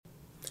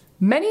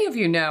Many of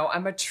you know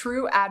I'm a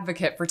true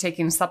advocate for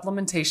taking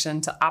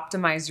supplementation to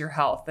optimize your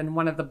health, and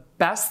one of the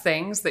best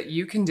things that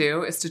you can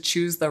do is to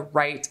choose the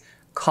right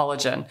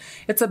collagen.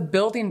 It's a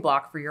building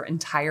block for your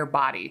entire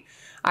body.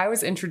 I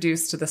was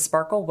introduced to the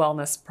Sparkle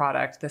Wellness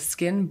product, the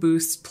Skin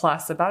Boost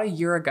Plus, about a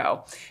year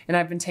ago, and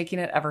I've been taking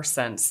it ever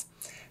since.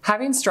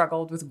 Having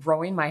struggled with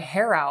growing my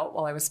hair out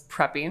while I was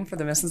prepping for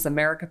the Mrs.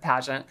 America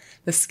pageant,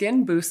 the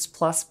Skin Boost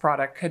Plus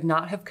product could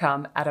not have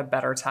come at a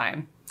better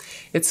time.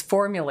 It's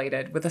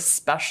formulated with a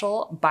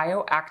special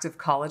bioactive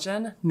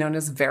collagen known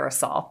as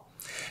Verisol.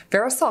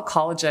 Verisol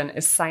collagen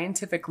is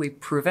scientifically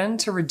proven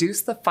to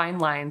reduce the fine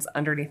lines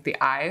underneath the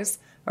eyes,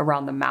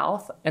 around the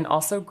mouth, and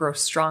also grow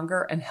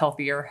stronger and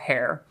healthier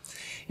hair.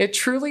 It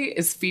truly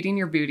is feeding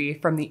your beauty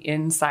from the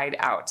inside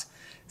out.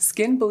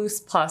 Skin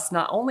Boost Plus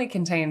not only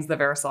contains the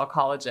Verisol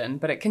collagen,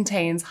 but it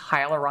contains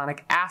hyaluronic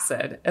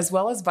acid as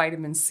well as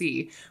vitamin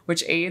C,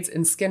 which aids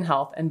in skin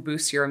health and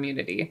boosts your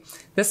immunity.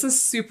 This is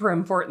super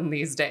important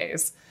these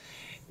days.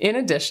 In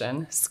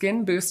addition,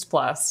 Skin Boost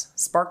Plus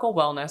Sparkle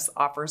Wellness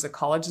offers a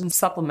collagen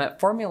supplement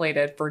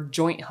formulated for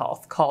joint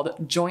health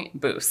called Joint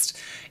Boost,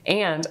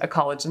 and a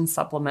collagen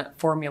supplement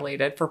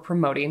formulated for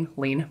promoting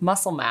lean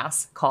muscle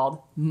mass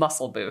called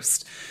Muscle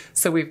Boost.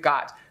 So we've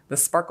got the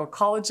Sparkle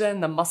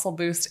Collagen, the Muscle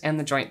Boost, and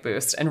the Joint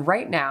Boost. And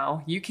right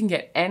now, you can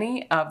get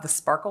any of the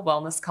Sparkle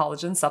Wellness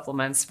collagen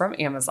supplements from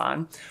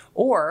Amazon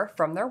or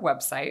from their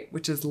website,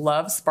 which is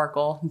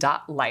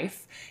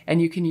lovesparkle.life.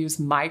 And you can use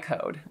my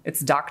code. It's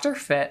Dr.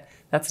 Fit,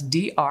 that's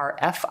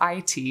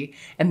DRFIT,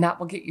 and that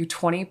will get you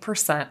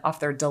 20% off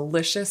their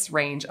delicious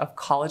range of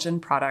collagen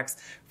products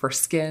for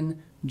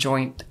skin,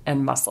 joint,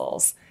 and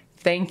muscles.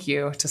 Thank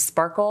you to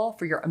Sparkle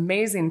for your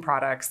amazing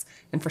products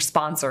and for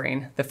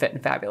sponsoring the Fit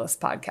and Fabulous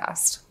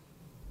podcast.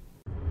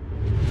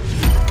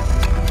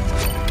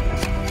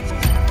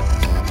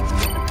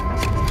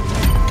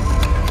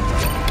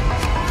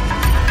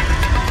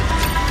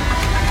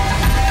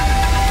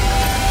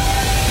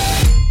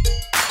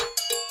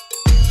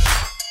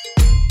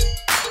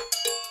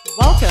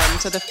 Welcome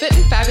to the Fit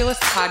and Fabulous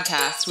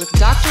podcast with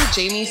Dr.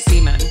 Jaime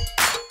Seeman.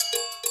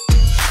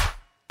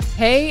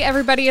 Hey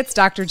everybody, it's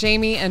Dr.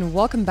 Jaime and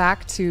welcome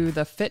back to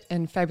the Fit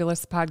and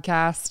Fabulous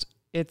podcast.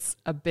 It's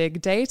a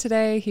big day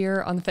today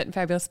here on the Fit and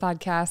Fabulous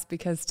podcast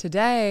because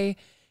today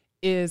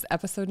is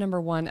episode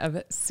number 1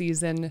 of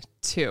season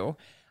 2.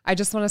 I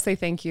just want to say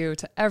thank you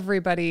to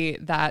everybody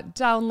that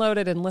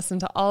downloaded and listened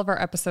to all of our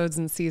episodes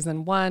in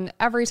season 1.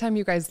 Every time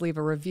you guys leave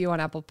a review on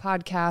Apple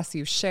Podcasts,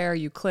 you share,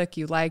 you click,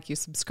 you like, you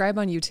subscribe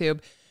on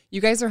YouTube.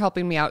 You guys are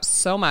helping me out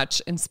so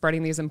much in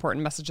spreading these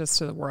important messages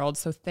to the world.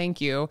 So thank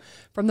you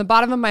from the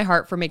bottom of my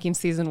heart for making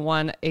season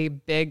 1 a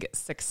big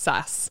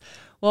success.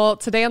 Well,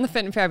 today on the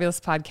Fit and Fabulous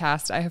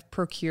podcast, I have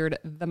procured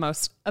the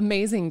most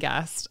amazing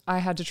guest. I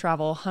had to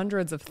travel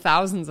hundreds of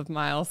thousands of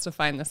miles to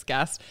find this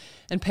guest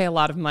and pay a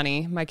lot of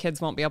money. My kids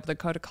won't be able to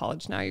go to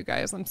college now, you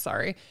guys. I'm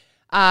sorry.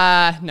 No,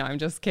 I'm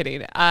just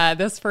kidding.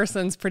 This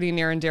person's pretty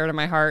near and dear to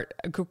my heart,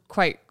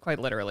 quite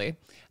literally.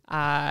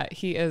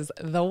 He is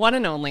the one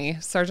and only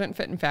Sergeant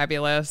Fit and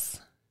Fabulous,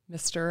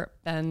 Mr.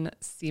 Ben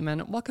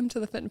Seeman. Welcome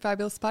to the Fit and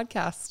Fabulous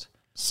podcast.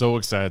 So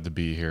excited to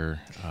be here.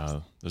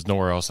 There's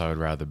nowhere else I would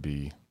rather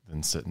be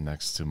than sitting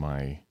next to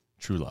my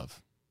true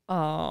love.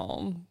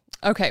 Oh,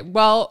 okay.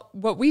 Well,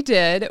 what we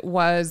did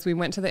was we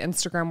went to the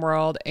Instagram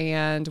world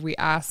and we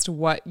asked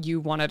what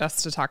you wanted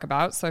us to talk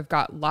about. So I've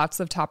got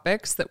lots of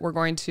topics that we're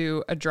going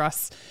to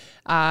address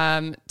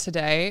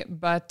today,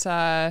 but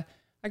I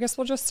guess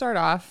we'll just start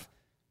off.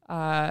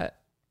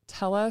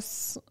 Tell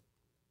us,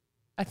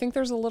 I think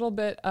there's a little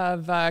bit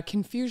of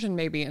confusion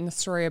maybe in the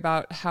story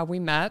about how we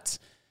met,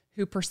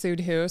 who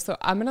pursued who. So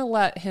I'm going to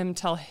let him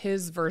tell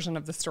his version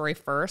of the story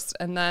first,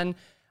 and then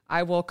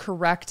I will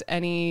correct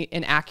any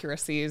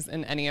inaccuracies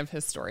in any of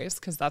his stories,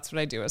 because that's what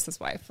I do as his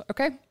wife.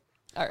 Okay?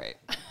 All right.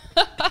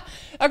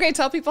 Okay,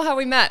 tell people how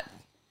we met.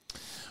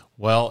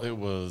 Well, it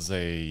was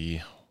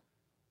a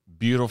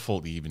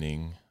beautiful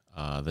evening,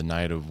 the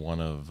night of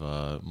one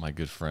of my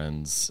good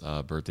friend's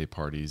birthday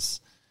parties,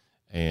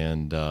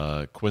 and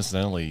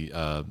coincidentally,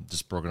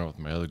 just broken up with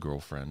my other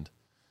girlfriend.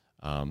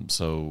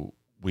 So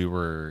we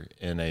were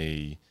in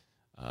a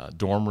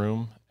dorm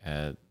room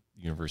at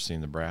University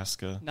of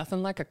Nebraska.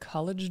 Nothing like a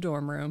college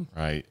dorm room.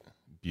 Right.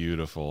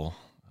 Beautiful.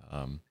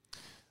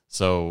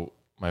 So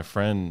my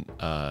friend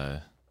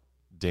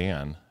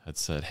Dan had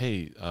said,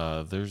 hey,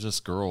 there's this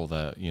girl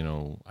that,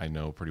 I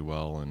know pretty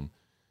well, and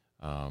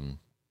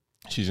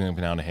she's going to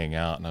come down to hang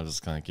out. And I was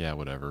just kind of like, yeah,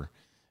 whatever.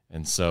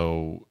 And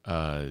so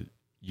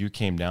you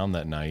came down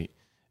that night,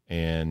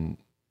 and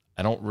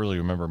I don't really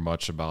remember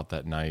much about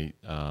that night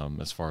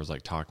as far as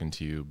like talking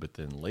to you, but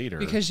then later.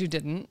 Because you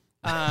didn't.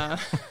 But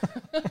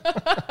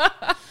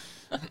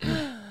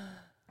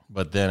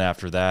then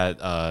after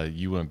that,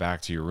 you went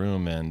back to your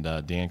room, and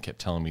Dan kept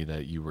telling me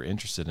that you were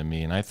interested in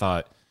me. And I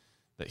thought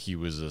that he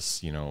was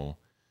just,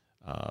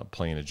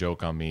 playing a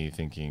joke on me,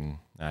 thinking,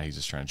 he's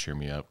just trying to cheer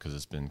me up because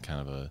it's been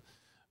kind of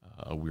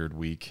a weird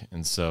week.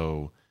 And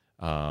so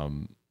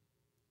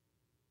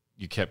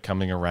you kept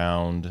coming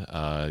around.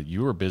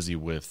 You were busy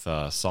with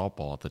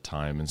softball at the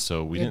time, and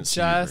so we didn't see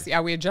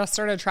you. We had just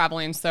started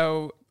traveling.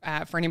 So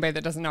for anybody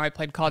that doesn't know, I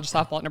played college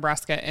softball at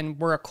Nebraska, and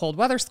we're a cold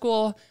weather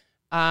school.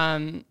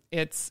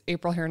 It's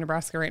April here in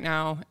Nebraska right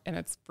now, and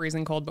it's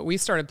freezing cold, but we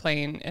started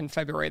playing in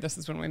February. This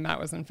is when we met,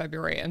 was in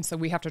February. And so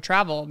we have to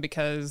travel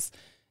because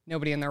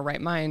nobody in their right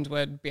mind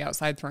would be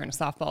outside throwing a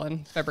softball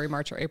in February,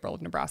 March, or April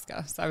of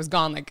Nebraska. So I was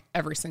gone like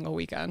every single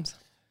weekend.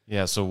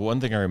 Yeah, so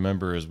one thing I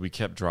remember is we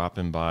kept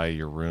dropping by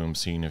your room,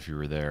 seeing if you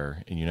were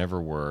there, and you never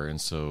were.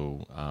 And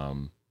so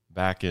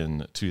back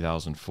in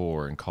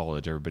 2004 in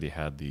college, everybody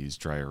had these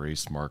dry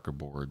erase marker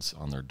boards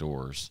on their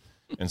doors.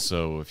 And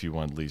so if you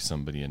wanted to leave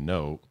somebody a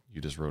note, you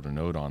just wrote a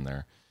note on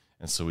there.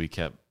 And so we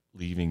kept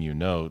leaving you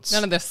notes.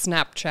 None of this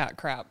Snapchat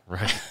crap.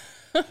 Right.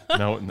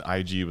 No,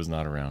 IG was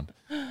not around.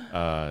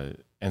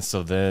 And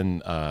so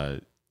then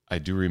I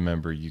do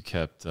remember you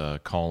kept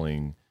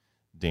calling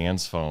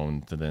Dan's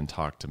phone to then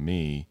talk to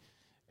me.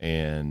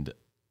 And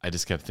I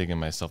just kept thinking to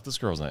myself, this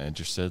girl's not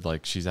interested.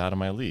 Like, she's out of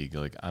my league.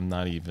 Like, I'm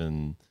not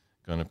even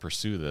going to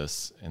pursue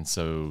this. And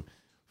so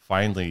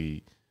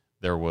finally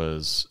there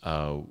was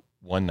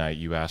one night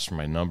you asked for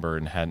my number,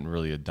 and hadn't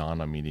really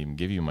dawned on me to even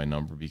give you my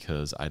number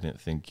because I didn't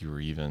think you were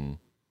even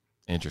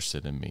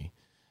interested in me.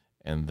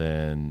 And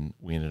then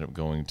we ended up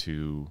going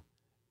to,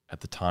 at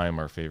the time,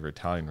 our favorite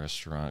Italian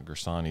restaurant,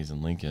 Gersani's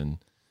in Lincoln.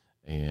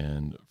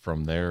 And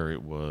from there,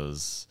 it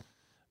was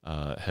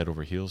head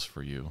over heels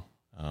for you,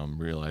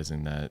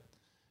 realizing that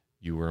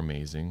you were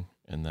amazing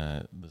and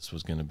that this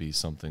was going to be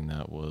something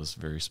that was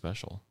very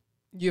special.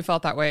 You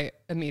felt that way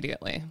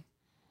immediately?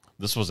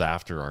 This was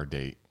after our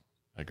date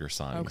at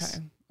Gersani's.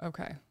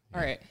 Okay. Yeah.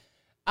 All right.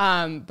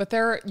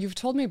 But you've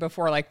told me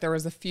before, like there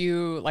was a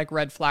few like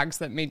red flags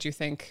that made you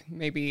think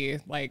maybe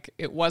like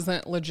it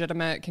wasn't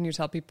legitimate. Can you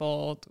tell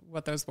people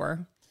what those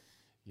were?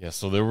 Yeah.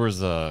 So there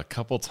was a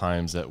couple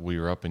times that we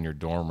were up in your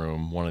dorm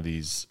room, one of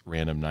these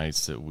random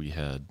nights that we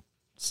had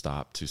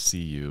stopped to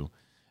see you.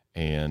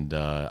 And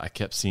I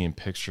kept seeing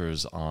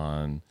pictures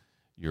on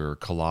your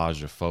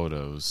collage of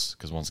photos,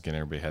 because once again,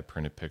 everybody had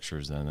printed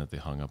pictures then that they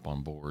hung up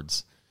on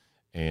boards.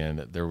 And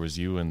there was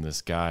you and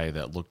this guy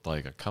that looked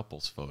like a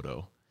couple's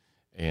photo.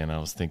 And I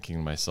was thinking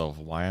to myself,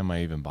 why am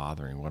I even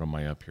bothering? What am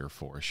I up here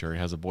for? Sherry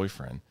has a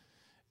boyfriend.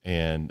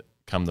 And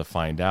come to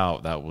find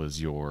out, that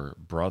was your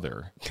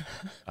brother.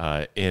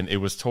 And it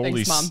was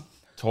totally, Thanks, Mom.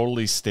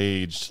 Totally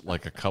staged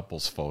like a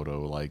couple's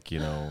photo, like, you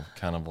know,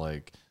 kind of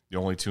like the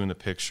only two in the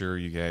picture.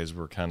 You guys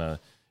were kind of,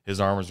 his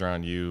arm was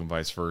around you and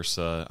vice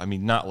versa. I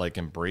mean, not like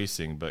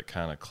embracing, but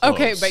kind of close.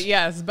 Okay, but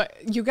yes. But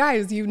you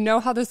guys, you know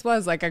how this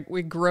was. Like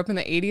we grew up in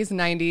the 80s,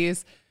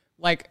 90s,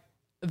 like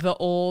the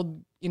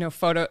old, you know,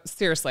 photo.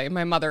 Seriously,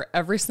 my mother,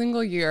 every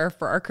single year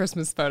for our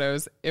Christmas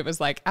photos, it was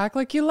like, act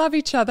like you love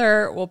each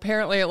other. Well,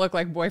 apparently it looked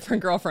like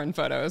boyfriend, girlfriend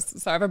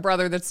photos. So I have a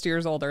brother that's 2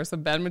 years older. So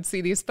Ben would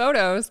see these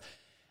photos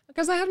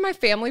because I had my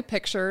family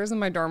pictures in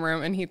my dorm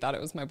room, and he thought it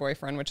was my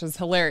boyfriend, which is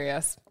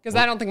hilarious because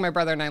I don't think my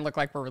brother and I look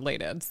like we're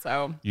related.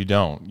 So you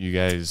don't. You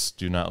guys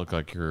do not look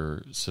like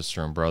your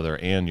sister and brother,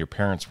 and your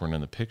parents weren't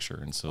in the picture,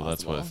 and so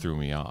that's what threw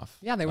me off.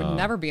 Yeah, they would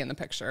never be in the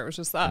picture. It was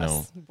just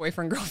us,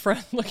 boyfriend,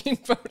 girlfriend looking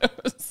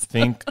photos.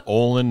 Think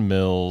Olin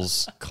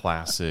Mills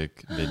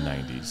classic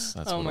mid-90s. That's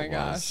what it was. Oh my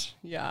gosh.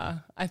 Yeah.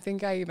 I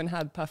think I even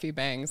had puffy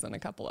bangs in a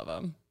couple of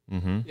them.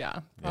 Mm-hmm. Yeah,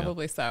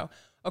 probably so.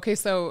 Okay,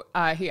 so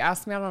he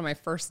asked me out on my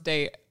first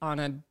date on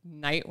a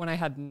night when I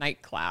had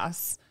night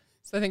class.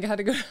 So I think I had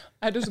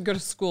to go to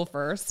school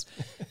first,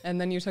 and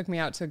then you took me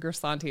out to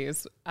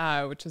Gersani's,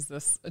 which is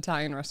this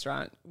Italian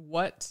restaurant.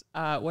 What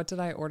did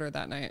I order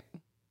that night?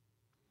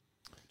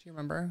 Do you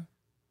remember?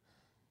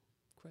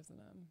 Quizzing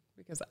him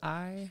because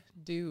I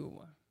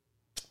do.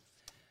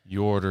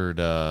 You ordered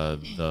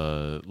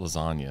the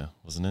lasagna,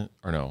 wasn't it?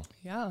 Or no?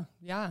 Yeah.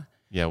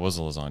 Yeah, it was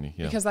a lasagna.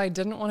 Yeah. Because I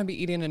didn't want to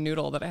be eating a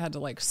noodle that I had to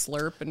like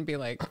slurp and be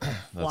like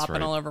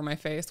flopping all over my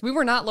face. We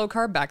were not low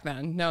carb back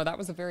then. No, that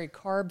was a very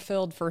carb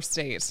filled first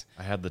date.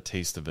 I had the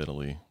taste of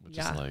Italy, which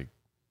is like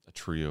a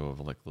trio of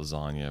like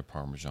lasagna,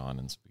 Parmesan,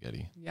 and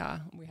spaghetti. Yeah,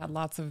 we had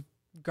lots of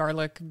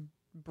garlic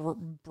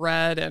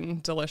bread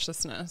and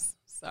deliciousness.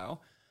 So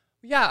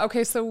yeah,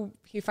 okay, so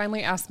he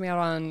finally asked me out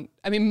on,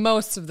 I mean,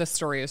 most of the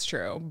story is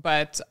true,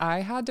 but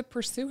I had to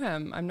pursue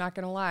him. I'm not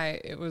going to lie.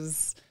 It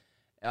was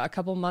a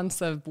couple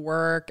months of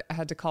work. I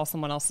had to call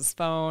someone else's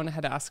phone. I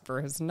had to ask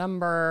for his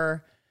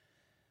number.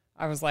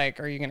 I was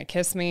like, are you going to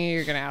kiss me?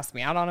 You're going to ask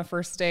me out on a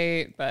first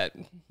date? But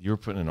you were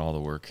putting in all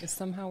the work. It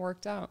somehow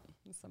worked out.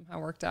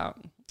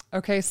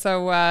 Okay,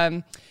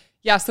 so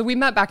so we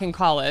met back in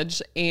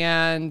college,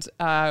 and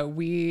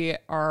we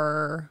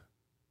are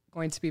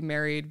going to be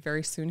married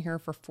very soon here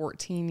for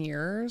 14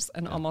 years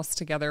and almost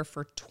together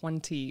for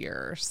 20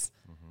 years.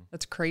 Mm-hmm.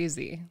 That's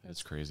crazy.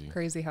 It's crazy.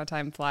 Crazy how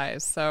time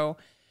flies. So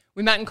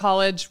we met in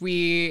college.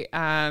 We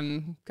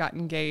got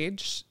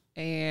engaged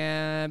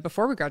and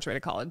before we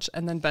graduated college,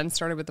 and then Ben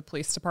started with the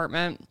police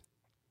department,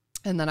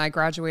 and then I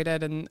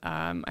graduated, and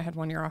I had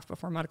 1 year off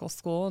before medical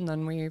school, and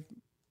then we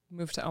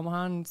moved to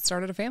Omaha and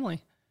started a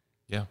family.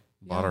 Yeah.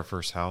 Bought our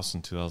first house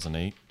in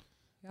 2008.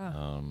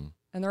 Yeah.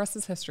 And the rest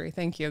is history.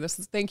 Thank you.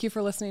 Thank you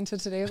for listening to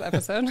today's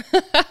episode.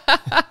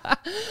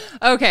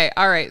 Okay.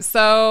 All right.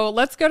 So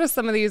let's go to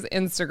some of these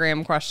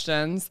Instagram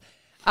questions.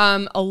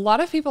 A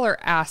lot of people are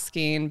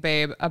asking,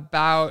 babe,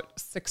 about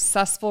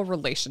successful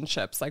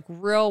relationships, like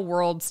real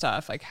world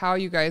stuff, like how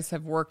you guys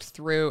have worked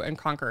through and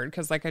conquered.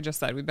 Because like I just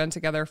said, we've been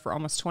together for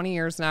almost 20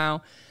 years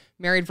now,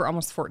 married for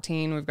almost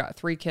 14. We've got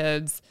 3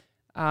 kids.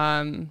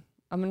 I'm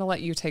going to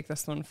let you take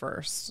this one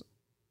first.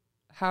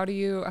 How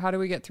do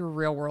we get through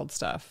real world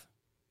stuff?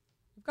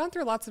 We've gone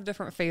through lots of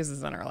different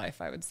phases in our life,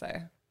 I would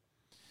say.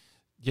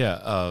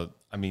 Yeah.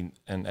 I mean,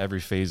 and every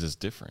phase is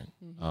different.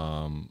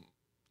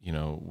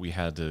 Mm-hmm. We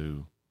had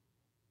to,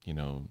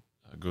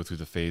 go through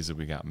the phase that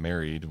we got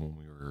married when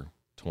we were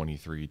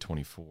 23,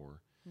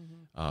 24,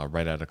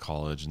 right out of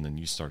college. And then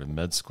you started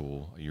med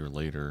school a year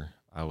later.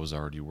 I was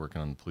already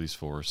working on the police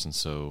force. And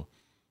so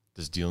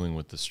just dealing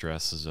with the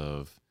stresses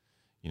of,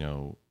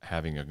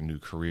 having a new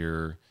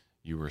career,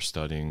 you were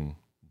studying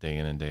day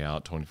in and day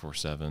out,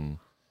 24/7.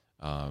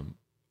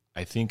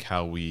 I think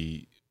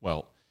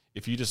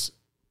if you just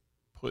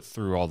put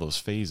through all those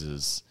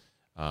phases,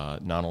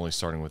 not only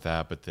starting with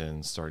that, but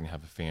then starting to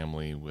have a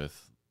family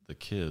with the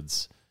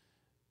kids,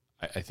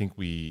 I think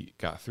we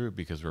got through it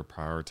because we're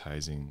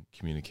prioritizing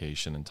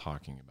communication and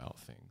talking about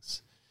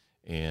things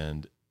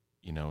and,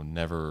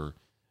 never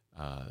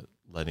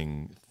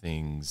letting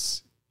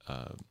things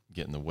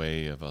get in the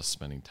way of us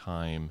spending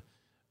time,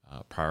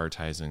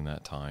 prioritizing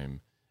that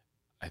time.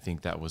 I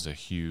think that was a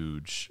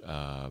huge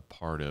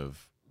part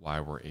of why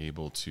we're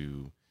able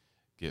to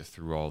get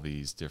through all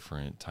these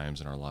different times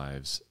in our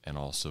lives and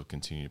also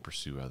continue to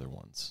pursue other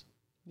ones.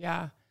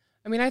 Yeah.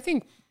 I mean, I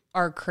think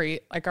our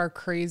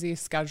crazy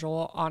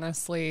schedule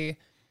honestly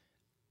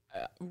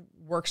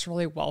works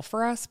really well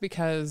for us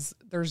because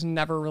there's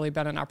never really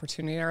been an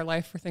opportunity in our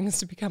life for things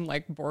to become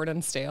like bored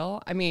and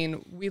stale. I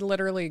mean, we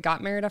literally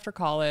got married after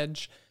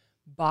college,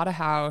 bought a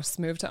house,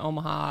 moved to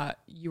Omaha.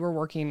 You were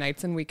working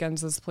nights and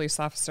weekends as a police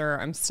officer.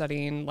 I'm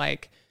studying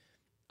like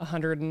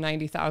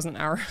 190,000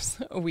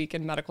 hours a week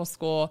in medical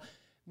school.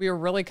 We were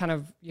really kind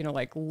of,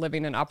 like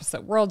living in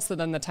opposite worlds. So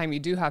then the time you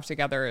do have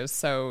together is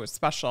so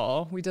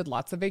special. We did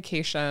lots of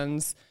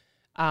vacations.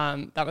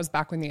 That was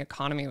back when the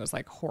economy was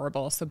like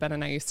horrible. So Ben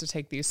and I used to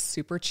take these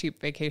super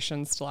cheap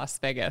vacations to Las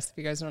Vegas. If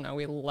you guys don't know,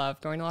 we love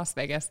going to Las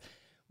Vegas.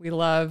 We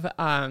love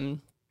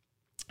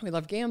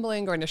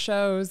gambling, going to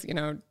shows,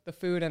 the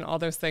food and all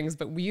those things.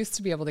 But we used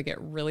to be able to get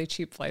really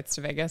cheap flights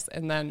to Vegas.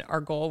 And then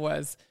our goal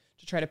was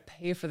to try to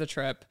pay for the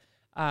trip,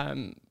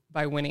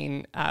 by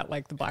winning at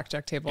like the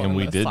blackjack table. And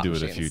we did do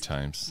it a few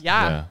times.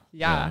 Yeah.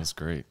 It was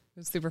great. It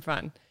was super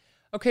fun.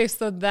 Okay.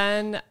 So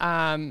then,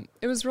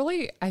 it was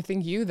really, I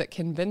think you that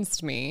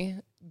convinced me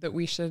that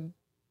we should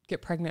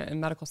get pregnant in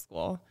medical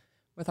school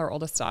with our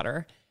oldest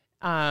daughter.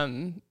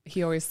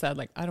 He always said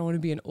like, I don't want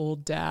to be an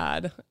old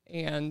dad.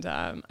 And,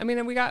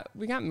 we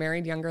got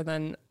married younger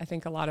than I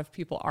think a lot of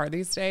people are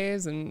these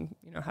days and,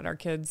 had our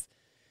kids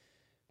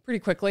pretty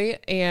quickly.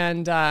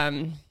 And,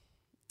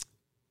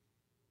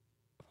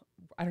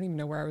 I don't even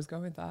know where I was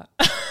going with that.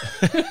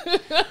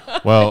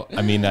 Well,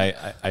 I mean,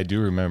 I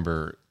do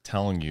remember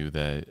telling you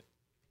that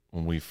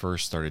when we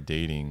first started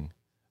dating,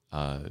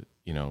 when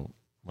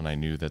I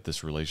knew that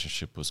this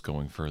relationship was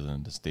going further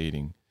than just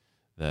dating,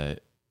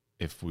 that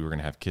if we were going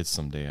to have kids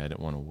someday, I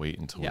didn't want to wait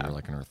until we were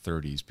like in our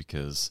 30s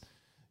because,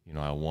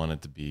 I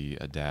wanted to be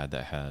a dad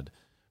that had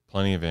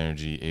plenty of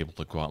energy, able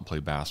to go out and play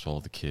basketball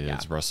with the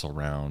kids, wrestle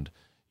around,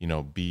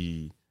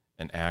 be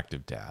an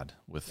active dad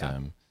with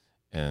them.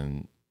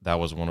 And that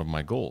was one of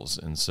my goals.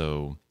 And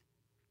so,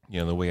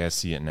 the way I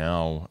see it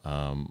now,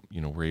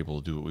 we're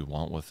able to do what we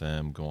want with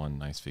them, go on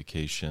nice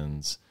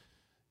vacations,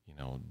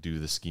 do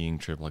the skiing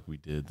trip like we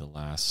did the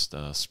last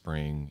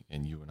spring,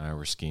 and you and I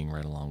were skiing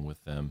right along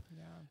with them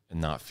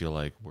and not feel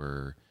like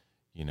we're,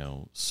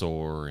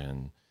 sore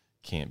and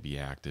can't be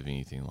active,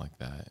 anything like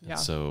that. Yeah. And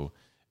so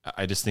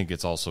I just think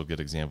it's also a good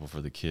example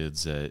for the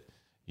kids that,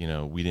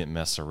 we didn't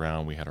mess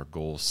around. We had our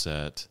goals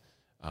set.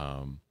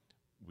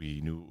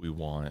 We knew what we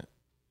want.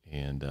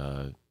 And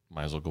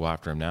might as well go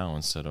after him now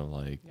instead of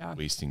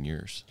wasting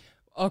years.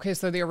 Okay,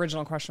 so the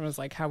original question was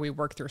like how we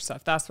work through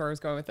stuff. That's where I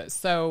was going with it.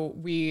 So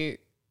we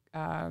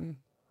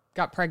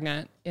got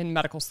pregnant in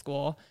medical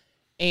school,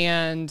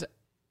 and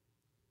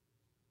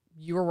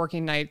you were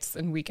working nights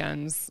and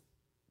weekends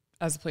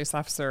as a police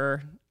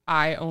officer.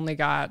 I only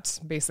got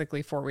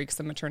basically 4 weeks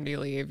of maternity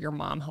leave. Your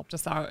mom helped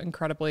us out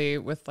incredibly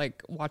with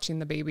like watching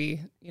the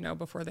baby,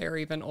 before they were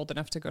even old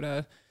enough to go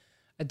to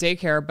a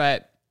daycare.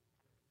 But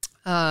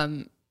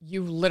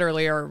you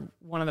literally are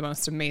one of the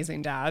most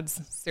amazing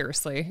dads,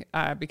 seriously,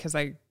 because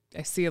I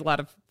see a lot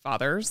of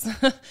fathers.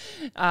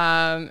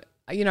 I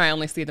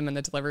only see them in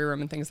the delivery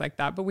room and things like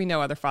that, but we know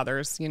other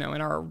fathers, in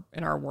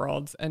our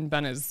world. And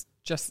Ben is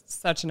just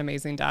such an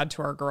amazing dad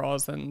to our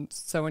girls and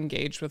so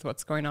engaged with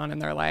what's going on in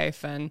their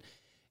life. And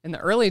in the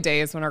early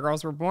days when our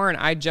girls were born,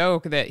 I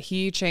joke that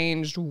he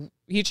changed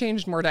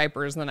more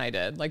diapers than I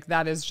did. Like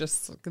that is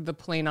just the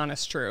plain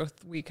honest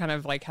truth. We kind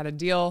of like had a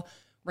deal.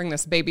 Bring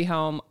this baby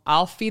home.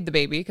 I'll feed the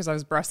baby because I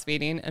was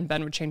breastfeeding, and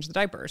Ben would change the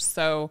diapers.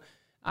 So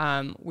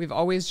We've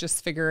always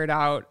just figured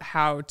out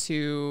how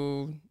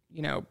to,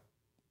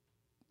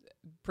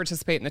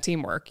 participate in the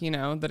teamwork,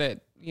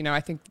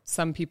 I think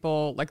some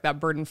people like that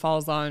burden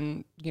falls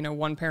on,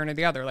 one parent or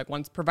the other, like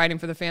one's providing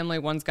for the family,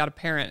 one's got a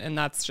parent, and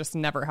that's just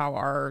never how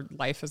our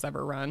life has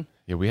ever run.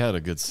 Yeah. We had a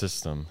good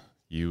system.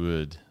 You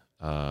would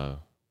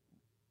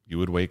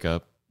wake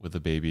up with a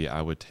baby.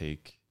 I would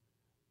take,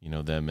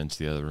 them into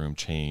the other room,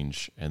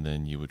 change, and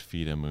then you would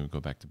feed them and we'd go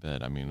back to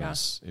bed. I mean,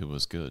 it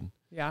was good.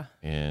 Yeah.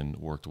 And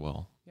worked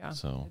well. Yeah,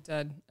 so it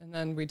did. And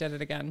then we did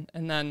it again.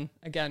 And then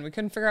again, we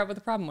couldn't figure out what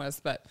the problem was,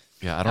 but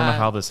yeah, I don't know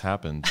how this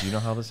happened. Do you know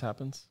how this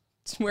happens?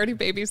 Where do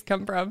babies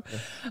come from?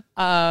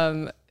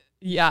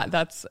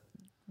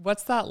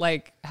 What's that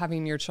like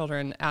having your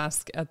children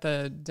ask at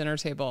the dinner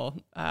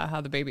table, how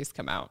the babies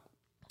come out?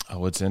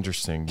 Oh, it's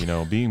interesting.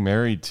 Being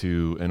married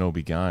to an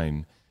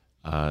OB-GYN,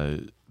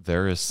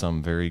 there is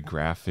some very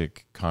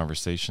graphic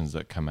conversations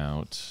that come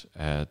out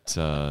at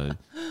the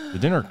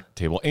dinner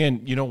table.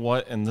 And you know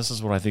what? And this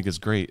is what I think is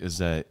great is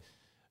that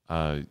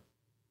I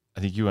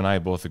think you and I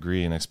both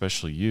agree, and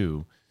especially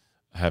you,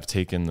 have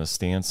taken the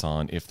stance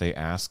on if they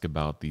ask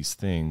about these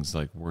things,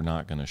 like we're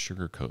not going to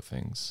sugarcoat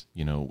things.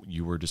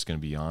 You were just going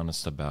to be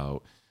honest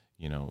about,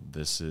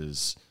 this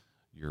is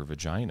your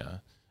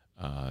vagina.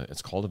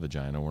 It's called a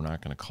vagina. We're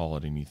not going to call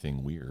it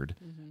anything weird.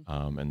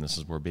 Mm-hmm. And this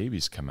is where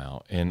babies come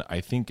out. And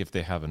I think if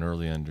they have an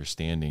early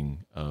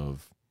understanding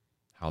of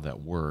how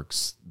that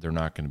works, they're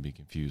not going to be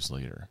confused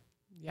later.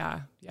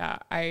 Yeah. Yeah.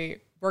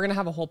 We're going to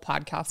have a whole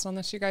podcast on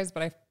this, you guys,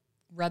 but I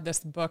read this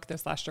book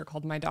this last year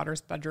called My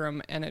Daughter's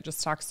Bedroom. And it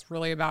just talks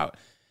really about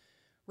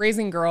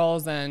raising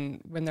girls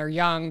and when they're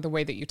young, the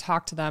way that you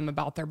talk to them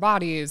about their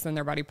bodies and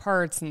their body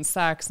parts and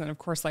sex. And of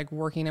course, like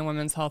working in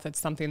women's health, it's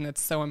something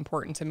that's so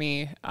important to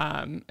me.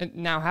 And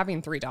now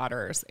having 3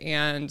 daughters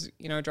and,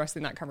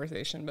 addressing that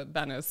conversation. But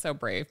Ben is so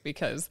brave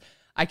because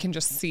I can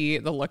just see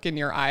the look in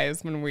your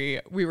eyes when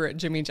we were at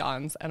Jimmy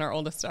John's and our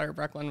oldest daughter,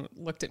 Brooklyn,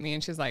 looked at me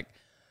and she's like,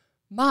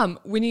 Mom,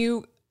 when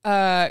you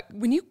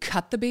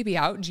cut the baby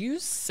out, do you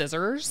use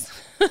scissors?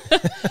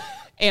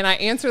 And I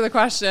answer the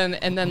question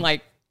and then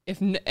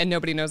and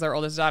nobody knows our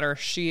oldest daughter,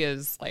 she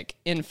is like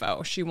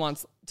info. She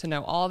wants to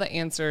know all the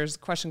answers,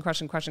 question.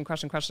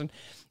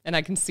 And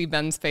I can see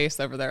Ben's face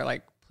over there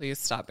like, please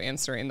stop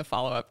answering the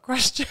follow-up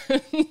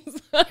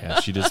questions. Yeah,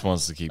 she just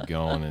wants to keep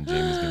going and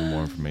Jamie's giving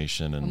more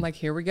information. And I'm like,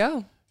 here we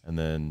go. And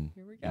then,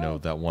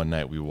 that one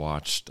night we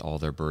watched all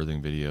their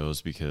birthing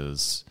videos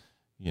because,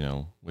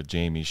 with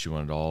Jamie, she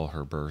wanted all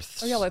her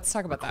births. Oh yeah, let's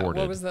talk about recorded.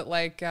 That. What was it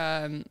like?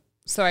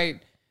 So I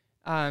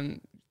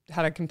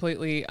had a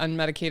completely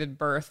unmedicated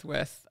birth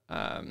with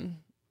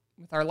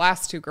our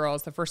last 2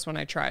 girls. The first one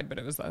I tried, but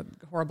it was a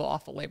horrible,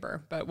 awful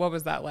labor. But what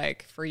was that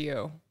like for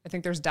you? I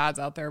think there's dads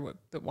out there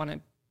that want to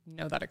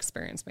know that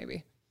experience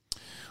maybe.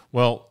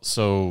 Well,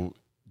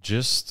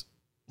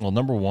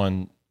 number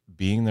one,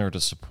 being there to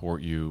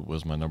support you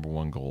was my number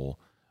one goal.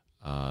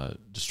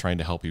 Just trying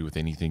to help you with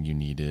anything you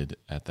needed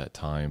at that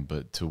time.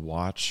 But to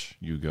watch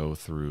you go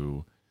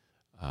through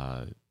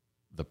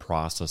the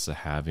process of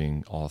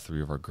having all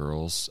 3 of our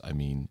girls, I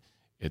mean,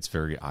 it's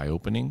very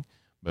eye-opening,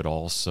 but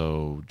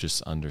also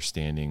just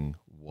understanding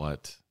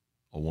what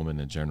a woman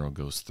in general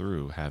goes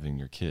through having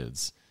your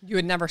kids. You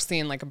had never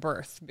seen like a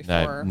birth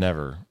before?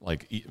 Never.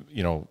 Like,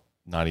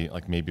 not even,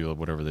 like maybe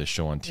whatever they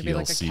show on TLC. Maybe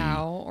like a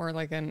cow or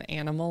like an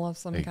animal of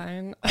some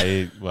kind.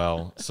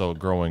 So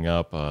growing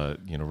up,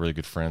 really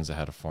good friends that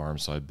had a farm.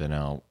 So I'd been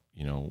out,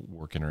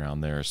 working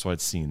around there. So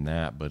I'd seen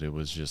that, but it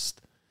was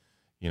just,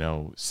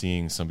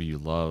 seeing somebody you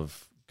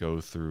love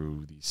go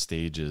through these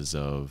stages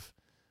of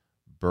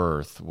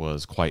birth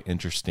was quite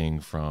interesting,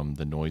 from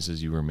the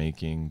noises you were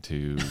making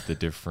to the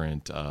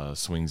different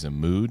swings in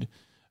mood.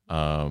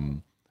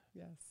 Yes.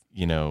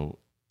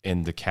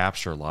 And to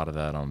capture a lot of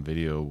that on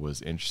video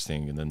was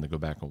interesting. And then to go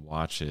back and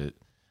watch it,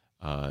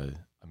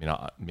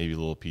 maybe a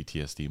little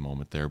PTSD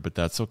moment there, but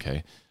that's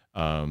okay.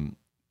 Were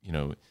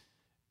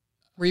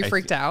you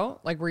freaked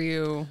out? Like, were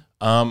you?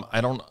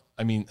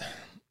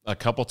 A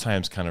couple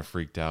times kind of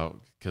freaked out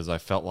because I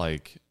feel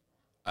like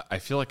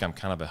I'm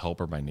kind of a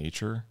helper by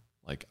nature.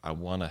 Like, I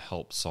want to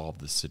help solve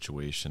this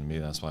situation. Maybe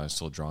that's why I'm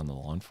still drawn to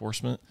law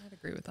enforcement. I'd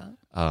agree with that.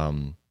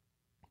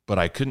 But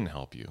I couldn't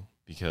help you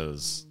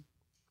because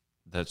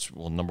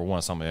number one,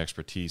 it's not my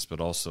expertise,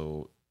 but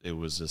also it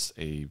was just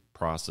a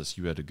process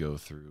you had to go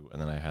through. And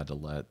then I had to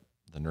let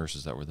the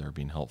nurses that were there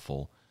being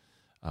helpful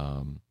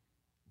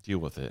deal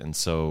with it. And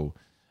so,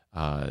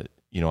 at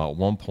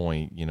one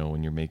point,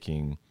 when you're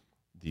making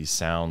these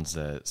sounds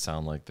that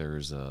sound like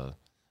there's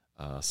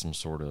some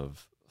sort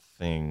of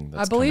thing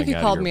that's I believe he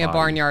called me body. A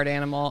barnyard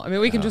animal. I mean,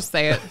 we can just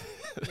say it.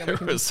 Yeah, we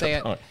can just say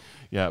it.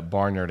 Yeah,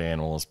 barnyard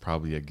animal is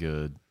probably a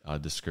good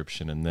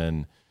description. And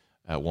then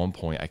at one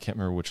point, I can't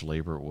remember which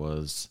labor it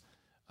was,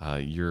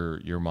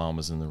 your mom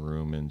was in the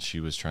room and she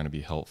was trying to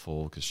be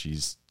helpful because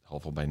she's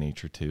helpful by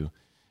nature too.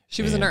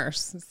 She was a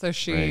nurse, so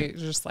she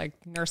just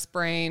like nurse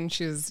brain.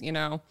 She's,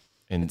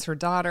 it's her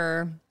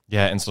daughter.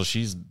 Yeah, and so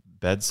she's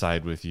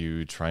bedside with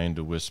you, trying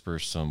to whisper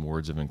some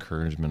words of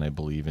encouragement, I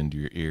believe, into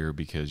your ear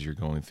because you're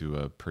going through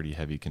a pretty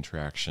heavy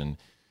contraction.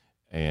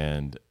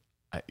 And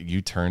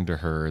you turned to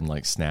her and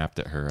like snapped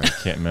at her. I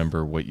can't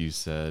remember what you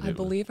said. I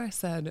believe I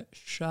said,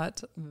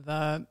 shut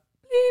the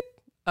beep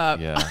up.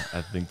 Yeah,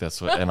 I think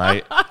that's what. And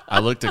I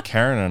looked at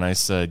Karen and I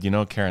said,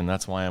 Karen,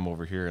 that's why I'm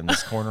over here in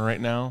this corner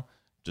right now,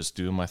 just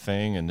doing my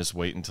thing and just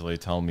wait until they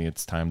tell me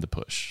it's time to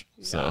push.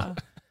 Yeah. So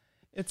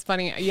it's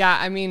funny. Yeah,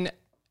 I mean,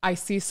 I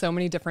see so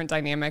many different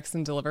dynamics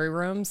in delivery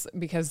rooms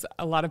because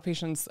a lot of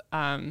patients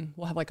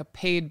will have like a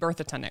paid birth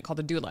attendant called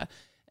a doula.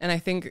 And I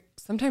think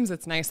sometimes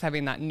it's nice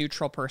having that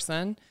neutral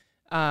person.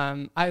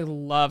 I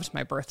loved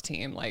my birth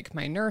team, like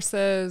my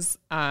nurses.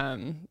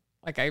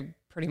 Like I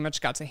pretty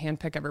much got to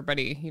handpick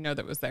everybody,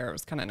 that was there. It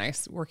was kind of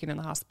nice working in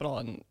the hospital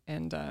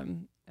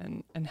and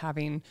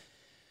having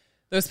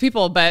those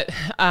people. But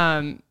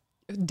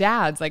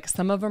dads, like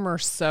some of them are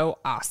so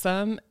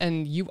awesome,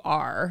 and you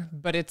are.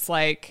 But it's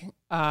like,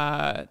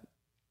 and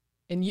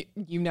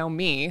you know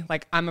me,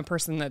 like I'm a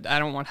person that I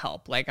don't want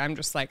help. Like I'm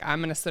just like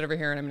I'm gonna sit over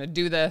here and I'm gonna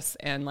do this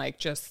and like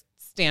just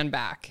stand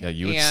back. Yeah,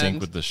 you would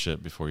sink with the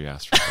ship before you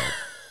ask for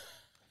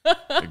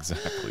help.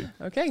 Exactly.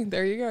 Okay,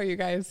 there you go, you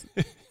guys.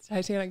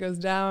 Titanic goes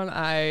down.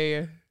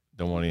 I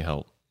don't want any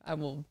help. I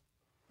will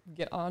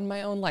get on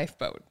my own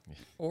lifeboat,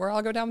 or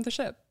I'll go down with the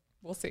ship.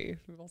 We'll see.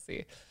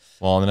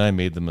 Well, and then I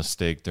made the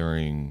mistake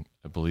during,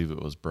 I believe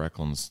it was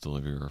Brecklin's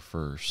delivery or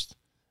first.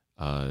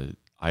 I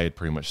had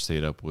pretty much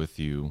stayed up with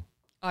you.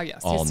 Oh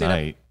yes, all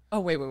night. Oh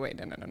wait,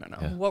 no.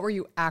 Yeah. What were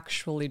you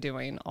actually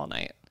doing all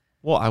night?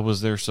 Well, I was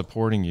there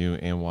supporting you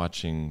and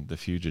watching The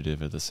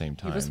Fugitive at the same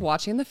time. He was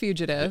watching The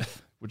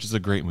Fugitive. Which is a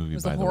great movie,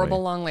 by the way. It was a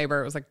horrible long labor.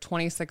 It was like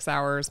 26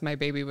 hours. My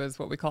baby was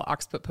what we call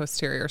occiput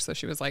posterior, so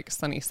she was like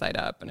sunny side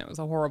up, and it was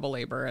a horrible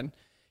labor. And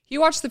he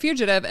watched The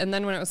Fugitive, and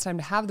then when it was time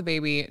to have the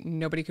baby,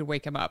 nobody could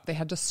wake him up. They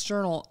had to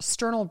sternal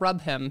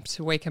rub him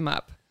to wake him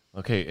up.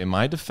 Okay, in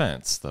my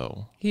defense,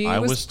 though, he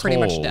was pretty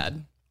much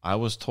dead. I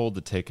was told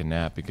to take a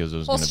nap because it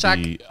was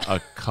going to be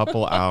a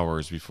couple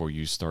hours before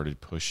you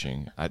started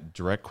pushing. A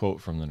direct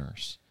quote from the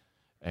nurse.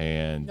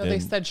 And no, they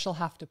said she'll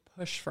have to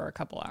push for a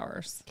couple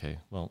hours. Okay,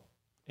 well,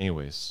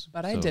 anyways.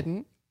 But I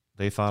didn't.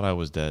 They thought I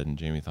was dead, and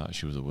Jamie thought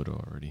she was a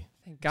widow already.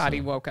 Thank God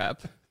he woke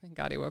up.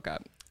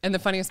 And the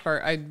funniest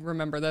part, I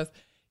remember this.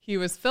 He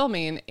was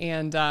filming,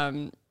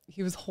 and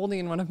he was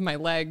holding one of my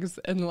legs,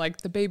 and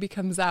like the baby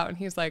comes out, and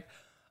he's like,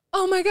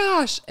 "Oh my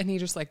gosh!" And he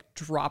just like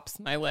drops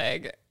my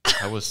leg.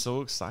 I was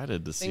so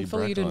excited to see.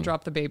 Thankfully, you didn't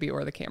drop the baby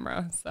or the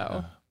camera. So,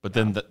 yeah. But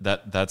then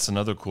that's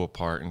another cool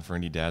part. And for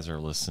any dads that are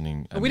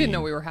listening, we didn't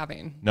know we were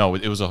having. No,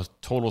 it was a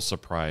total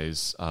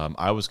surprise.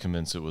 I was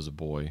convinced it was a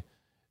boy,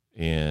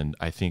 and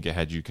I think it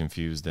had you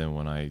confused then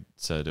when I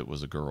said it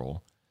was a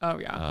girl. Oh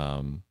yeah.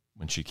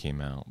 When she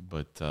came out,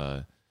 but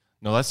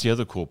no, that's the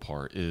other cool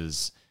part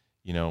is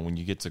when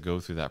you get to go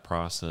through that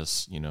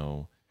process,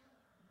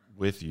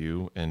 with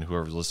you and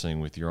whoever's listening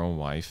with your own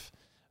wife.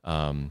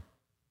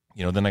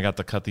 Then I got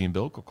to cut the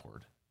umbilical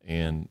cord,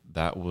 and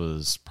that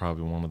was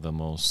probably one of the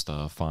most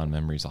fond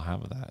memories I'll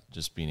have of that,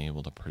 just being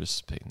able to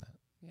participate in that.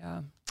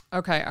 Yeah.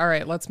 Okay. All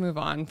right. Let's move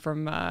on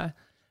from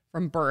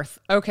birth.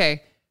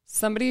 Okay.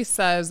 Somebody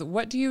says,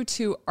 what do you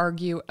two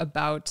argue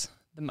about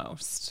the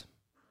most?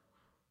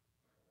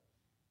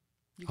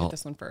 You get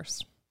this one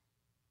first.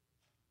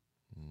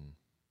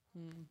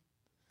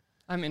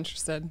 I'm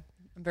interested.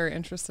 I'm very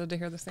interested to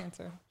hear this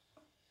answer.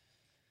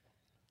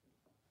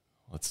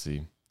 Let's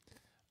see.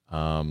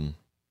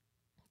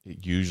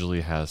 It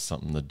usually has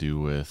something to do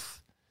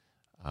with,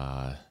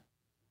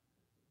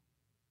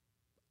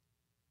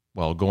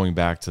 going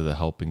back to the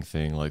helping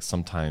thing, like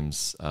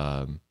sometimes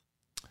I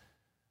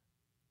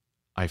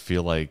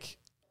feel like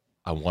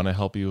I want to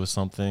help you with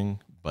something,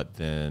 but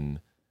then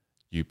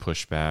you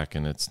push back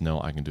and it's, no,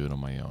 I can do it on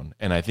my own.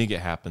 And I think it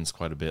happens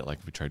quite a bit, like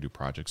if we try to do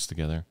projects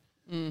together.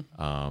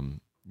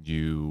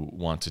 You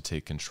want to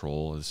take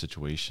control of the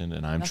situation,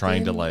 and I'm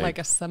trying to like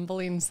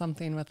assembling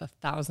something with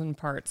 1,000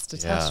 parts to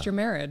test your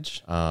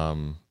marriage.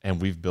 And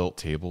we've built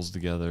tables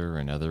together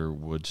and other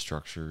wood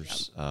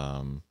structures.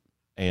 Yep.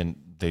 And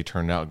they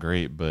turned out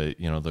great, but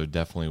there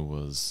definitely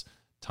was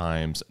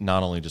times,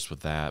 not only just with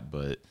that,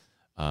 but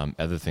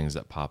other things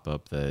that pop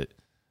up that,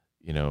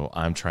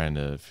 I'm trying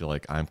to feel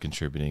like I'm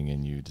contributing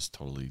and you just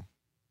totally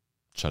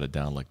shut it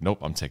down. Like, nope,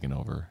 I'm taking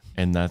over.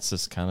 And that's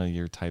just kind of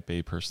your type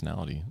A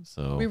personality.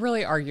 So we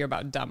really argue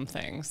about dumb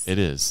things. It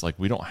is like,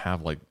 we don't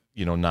have we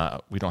don't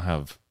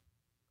have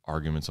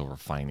arguments over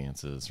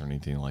finances or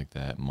anything like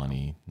that.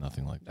 Money,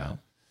 nothing like that.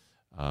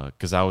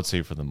 Cause I would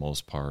say for the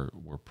most part,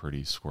 we're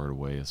pretty squared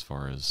away as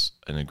far as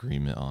an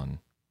agreement on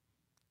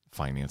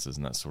finances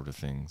and that sort of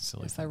thing.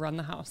 Yes, I run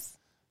the house.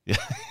 Yeah.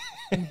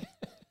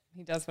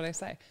 He does what I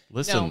say.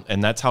 Listen,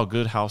 and that's how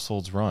good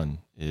households run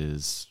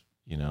is,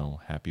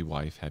 happy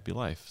wife, happy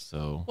life.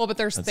 So, well, but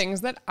there's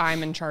things that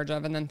I'm in charge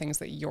of and then things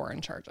that you're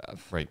in charge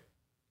of. Right.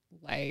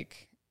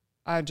 Like,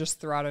 I just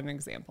throw out an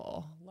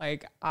example.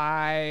 Like,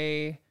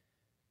 I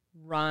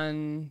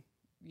run,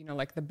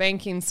 like the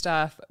banking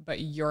stuff, but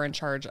you're in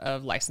charge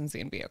of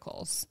licensing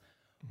vehicles.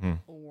 Mm-hmm.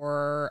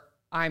 Or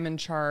I'm in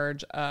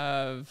charge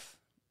of,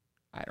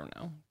 I don't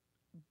know.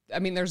 I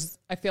mean,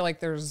 I feel like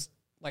there's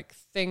like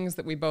things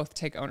that we both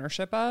take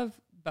ownership of,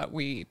 but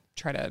we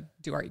try to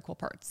do our equal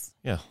parts.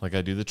 Yeah. Like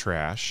I do the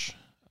trash.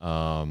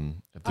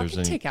 If there's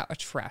any, take out a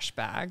trash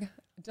bag.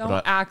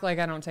 Don't act like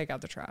I don't take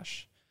out the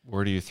trash.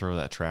 Where do you throw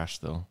that trash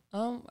though?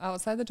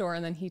 Outside the door,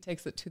 and then he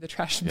takes it to the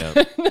trash bin.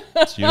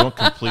 So you don't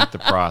complete the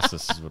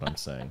process is what I'm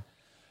saying.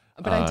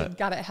 But I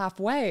got it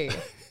halfway.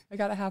 I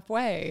got it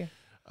halfway.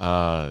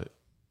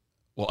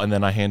 Well, and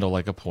then I handle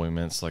like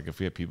appointments. Like if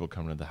we have people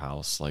coming to the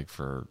house, like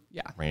for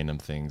random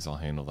things, I'll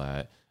handle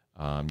that.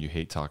 You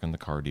hate talking to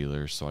car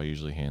dealers, so I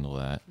usually handle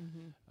that,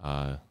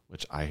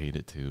 which I hate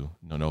it too.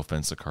 No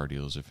offense to car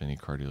dealers if any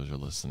car dealers are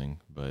listening,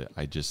 but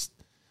it's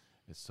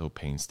so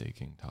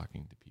painstaking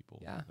talking to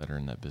people that are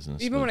in that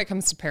business. Even when it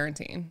comes to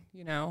parenting,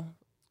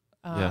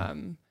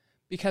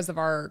 because of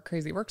our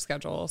crazy work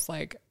schedules,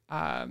 like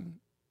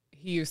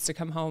he used to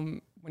come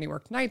home when he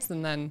worked nights,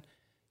 and then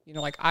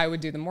like I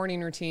would do the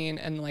morning routine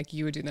and like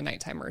you would do the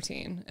nighttime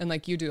routine, and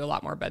like you do a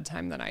lot more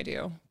bedtime than I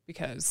do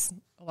because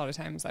a lot of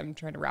times I'm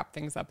trying to wrap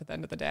things up at the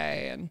end of the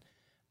day, and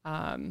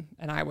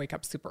I wake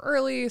up super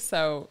early.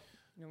 So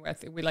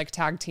we like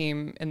tag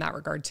team in that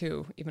regard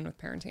too, even with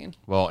parenting.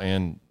 Well,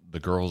 and the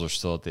girls are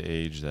still at the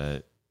age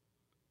that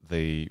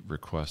they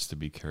request to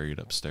be carried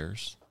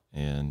upstairs,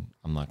 and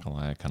I'm not gonna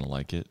lie, I kind of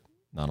like it.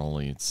 Not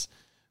only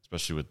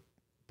especially with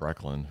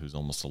Brecklin, who's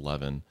almost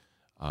 11.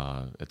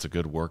 It's a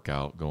good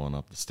workout going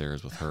up the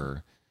stairs with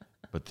her.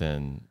 But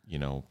then,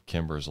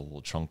 Kimber's a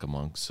little chunk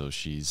among, so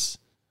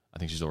I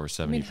think she's over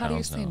 70 pounds now. How do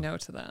you say no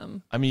to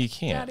them? I mean, you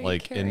can't. Daddy,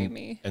 carry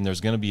me. And there's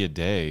going to be a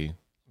day,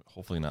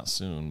 hopefully not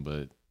soon,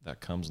 but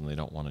that comes and they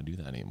don't want to do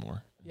that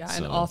anymore. Yeah,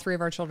 and all three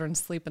of our children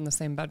sleep in the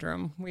same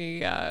bedroom.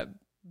 We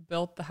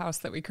built the house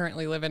that we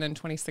currently live in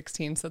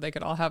 2016 so they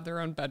could all have their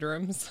own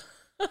bedrooms.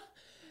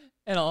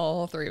 And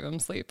all three of them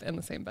sleep in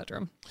the same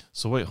bedroom.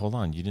 So wait, hold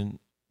on. You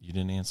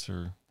didn't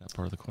answer that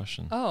part of the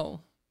question. Oh,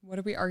 what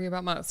do we argue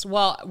about most?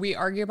 Well, we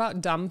argue about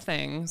dumb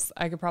things.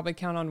 I could probably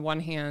count on one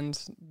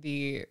hand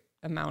the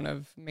amount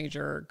of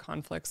major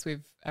conflicts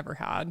we've ever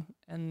had.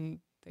 And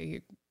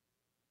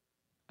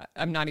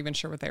I'm not even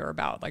sure what they were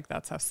about. Like,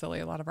 that's how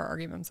silly a lot of our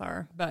arguments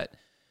are. But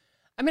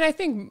I mean, I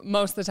think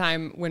most of the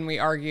time when we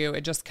argue,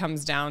 it just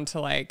comes down to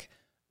like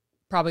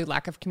probably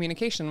lack of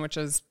communication, which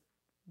is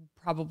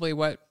probably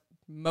what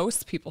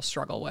most people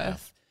struggle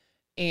with.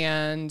 Yeah.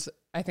 And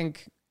I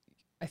think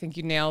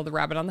you nailed the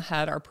rabbit on the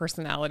head. Our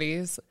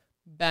personalities.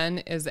 Ben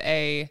is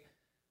a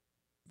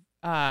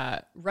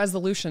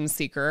resolution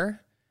seeker.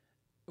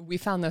 We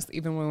found this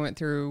even when we went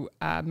through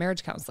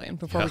marriage counseling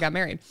before we got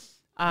married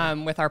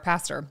with our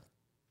pastor.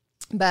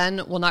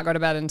 Ben will not go to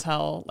bed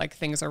until like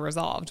things are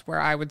resolved, where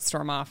I would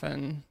storm off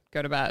and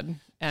go to bed.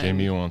 And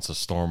Jamie wants to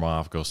storm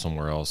off, go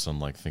somewhere else, and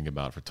like think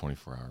about it for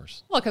 24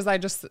 hours. Well, because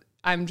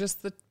I'm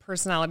just the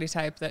personality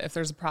type that if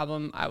there's a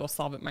problem, I will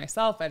solve it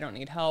myself. I don't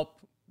need help.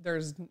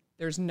 There's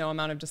no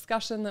amount of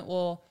discussion that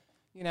will,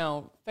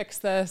 fix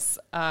this.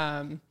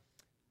 I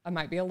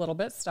might be a little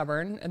bit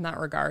stubborn in that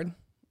regard.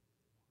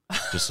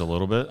 Just a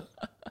little bit?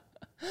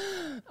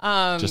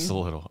 Just a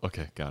little.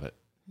 Okay, got it.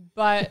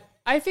 But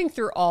I think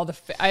through all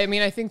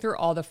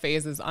the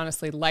phases,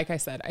 honestly, like I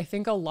said, I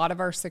think a lot of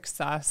our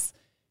success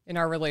in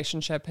our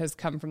relationship has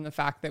come from the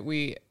fact that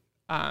we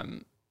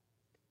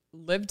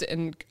lived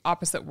in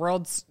opposite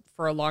worlds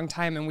for a long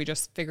time, and we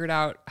just figured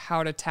out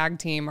how to tag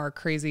team our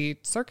crazy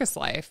circus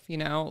life.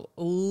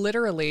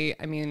 Literally,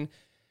 I mean,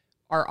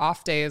 our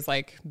off days,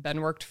 like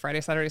Ben worked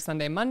Friday, Saturday,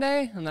 Sunday,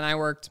 Monday, and then I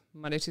worked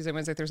Monday, Tuesday,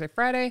 Wednesday, Thursday,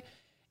 Friday.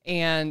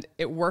 And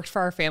it worked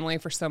for our family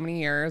for so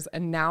many years.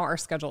 And now our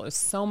schedule is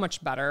so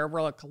much better.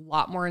 We're like a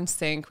lot more in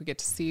sync. We get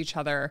to see each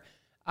other.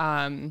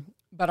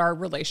 But our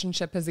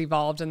relationship has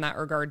evolved in that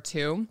regard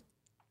too.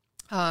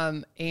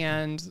 And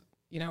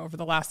over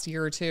the last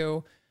year or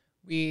two,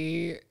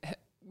 we've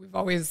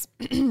always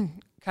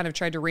kind of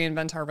tried to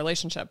reinvent our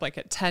relationship. Like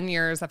at 10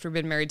 years, after we've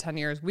been married 10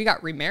 years, we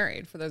got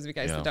remarried. For those of you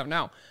guys that don't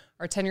know,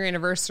 our 10-year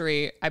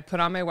anniversary, I put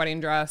on my wedding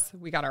dress.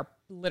 We got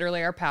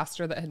our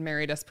pastor that had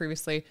married us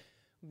previously.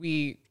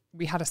 We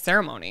had a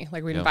ceremony,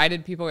 like we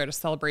invited people, we had a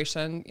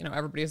celebration,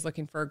 everybody's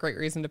looking for a great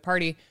reason to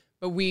party,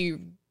 but we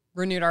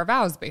renewed our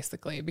vows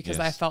basically, because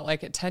I felt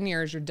like at 10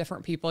 years, you're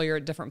different people, you're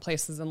at different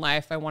places in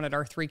life. I wanted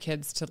our three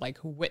kids to like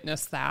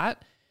witness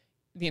that,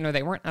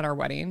 they weren't at our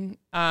wedding.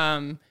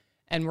 And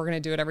we're going to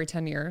do it every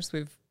 10 years.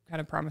 We've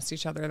kind of promised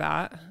each other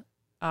that.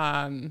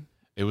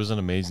 It was an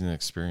amazing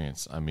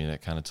experience. I mean,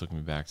 it kind of took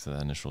me back to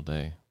that initial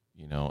day,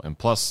 and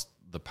plus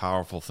the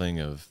powerful thing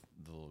of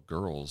the little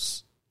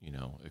girls,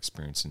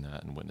 experiencing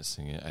that and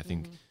witnessing it, I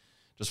think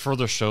just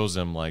further shows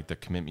them like the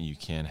commitment you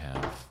can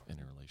have in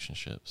a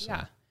relationship. So.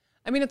 Yeah.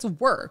 I mean, it's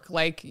work.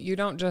 Like you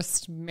don't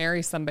just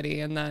marry somebody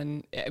and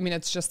then,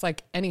 it's just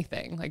like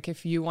anything. Like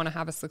if you want to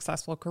have a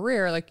successful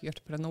career, like you have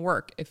to put in the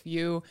work.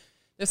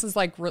 This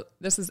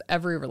is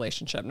every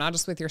relationship, not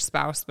just with your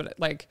spouse, but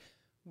like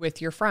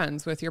with your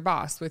friends, with your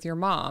boss, with your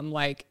mom.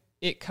 Like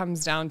it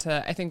comes down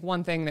to, I think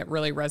one thing that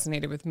really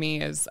resonated with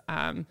me is,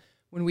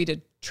 when we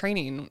did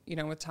training,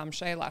 with Tom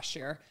Shea last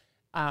year,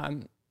 a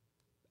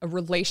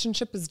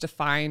relationship is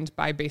defined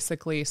by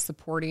basically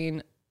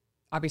supporting,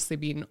 obviously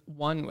being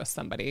one with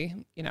somebody,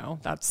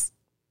 that's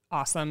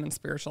awesome and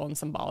spiritual and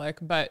symbolic.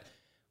 But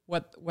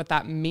what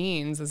that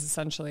means is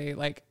essentially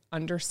like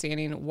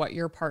understanding what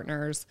your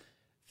partner's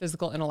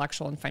physical,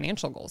 intellectual, and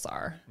financial goals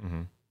are.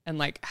 Mm-hmm. And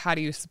like, how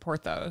do you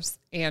support those,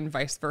 and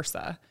vice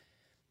versa.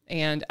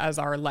 And as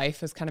our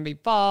life has kind of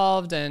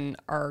evolved and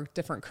our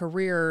different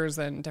careers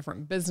and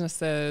different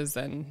businesses,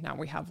 and now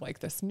we have like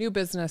this new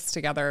business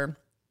together,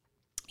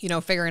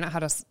 figuring out how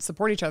to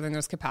support each other in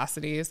those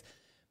capacities.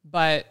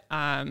 But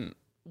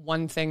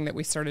one thing that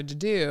we started to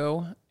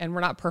do, and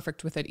we're not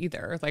perfect with it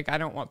either. Like, I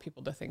don't want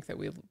people to think that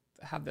we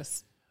have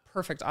this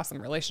perfect,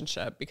 awesome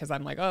relationship because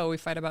I'm like, oh, we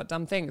fight about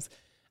dumb things.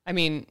 I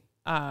mean,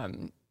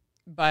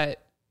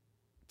 but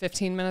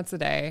 15 minutes a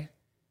day,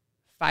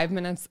 5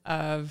 minutes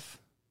of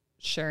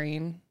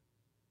sharing,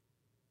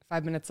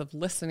 5 minutes of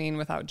listening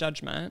without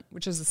judgment,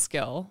 which is a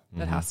skill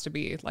that has to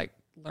be like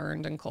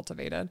learned and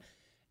cultivated.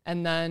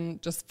 And then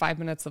just 5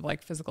 minutes of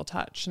like physical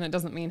touch. And it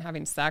doesn't mean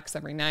having sex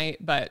every night,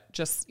 but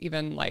just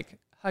even like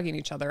hugging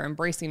each other,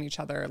 embracing each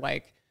other,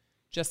 like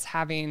just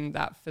having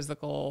that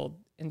physical,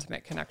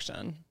 intimate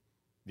connection.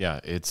 Yeah,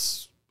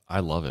 I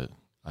love it.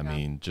 I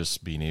mean,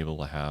 just being able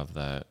to have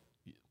that,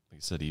 like I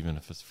said, even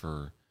if it's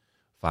for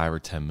 5 or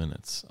 10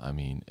 minutes, I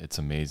mean, it's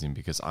amazing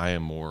because I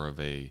am more of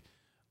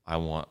I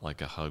want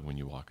like a hug when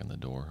you walk in the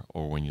door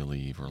or when you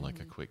leave, or like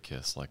a quick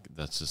kiss. Like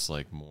that's just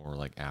like more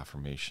like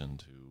affirmation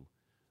to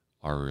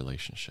our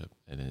relationship.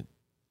 And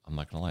I'm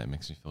not gonna lie, it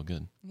makes me feel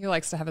good. He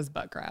likes to have his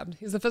butt grabbed.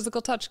 He's a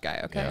physical touch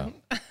guy. Okay.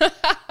 Yeah.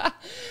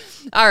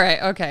 All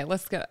right. Okay.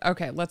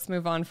 Let's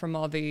move on from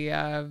all the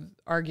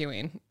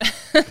arguing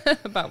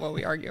about what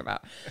we argue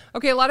about.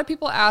 Okay. A lot of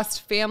people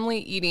asked family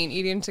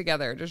eating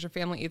together. Does your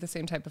family eat the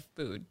same type of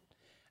food?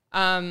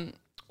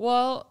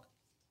 Well,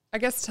 I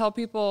guess tell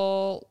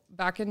people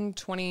back in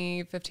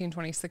 2015,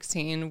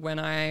 2016, when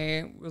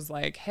I was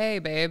like, hey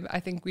babe, I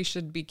think we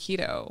should be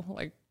keto.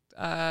 Like,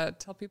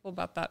 tell people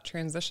about that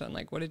transition.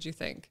 Like, what did you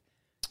think?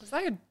 Because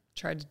I had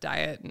tried to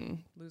diet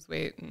and lose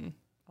weight and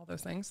all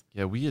those things.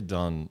 Yeah, we had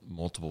done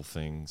multiple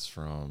things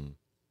from,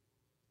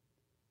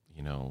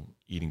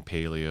 eating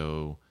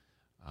paleo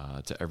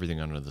to everything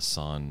under the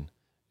sun.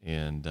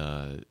 And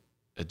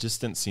it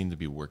just didn't seem to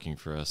be working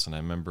for us. And I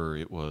remember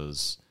it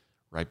was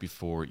right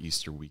before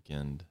Easter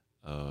weekend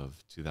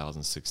of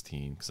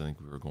 2016, because I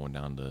think we were going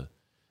down to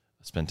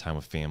spend time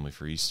with family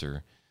for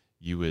Easter.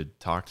 You would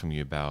talk to me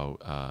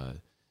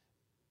about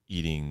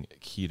eating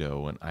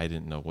keto, and I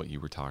didn't know what you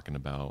were talking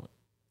about.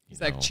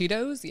 It's like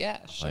Cheetos?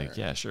 Yeah, sure. Like,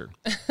 yeah, sure.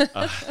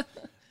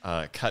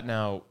 Cutting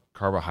out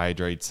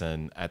carbohydrates,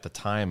 and at the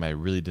time, I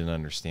really didn't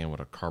understand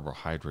what a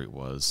carbohydrate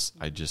was.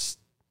 I just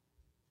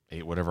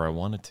ate whatever I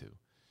wanted to.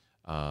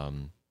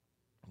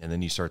 And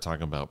then you start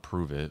talking about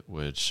Prove It,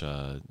 which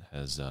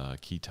has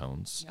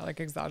ketones. Yeah, like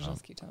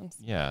exogenous ketones.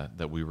 Yeah,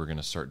 that we were going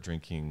to start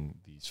drinking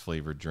these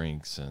flavored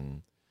drinks,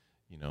 and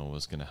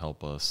was going to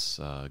help us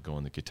go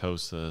into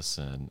ketosis.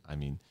 And I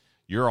mean,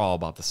 you're all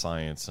about the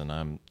science, and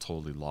I'm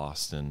totally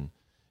lost in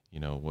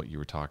what you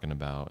were talking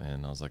about.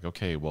 And I was like,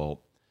 okay,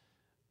 well,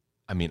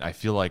 I mean, I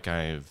feel like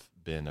I've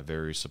been a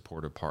very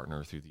supportive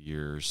partner through the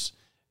years,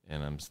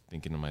 and I'm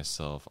thinking to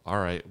myself, all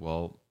right,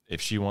 well, if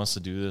she wants to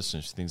do this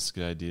and she thinks it's a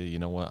good idea, you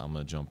know what? I'm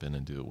going to jump in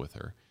and do it with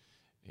her.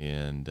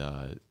 And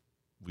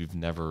we've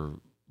never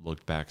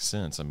looked back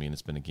since. I mean,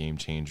 it's been a game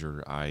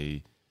changer.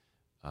 I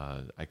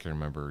can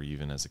remember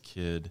even as a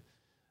kid,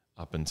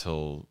 up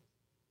until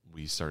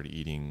we started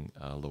eating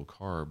low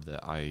carb,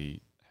 that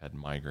I had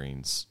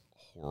migraines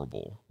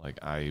horrible. Like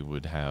I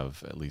would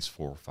have at least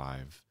 4 or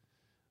 5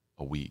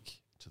 a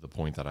week, to the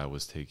point that I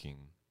was taking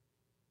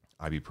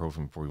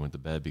ibuprofen before we went to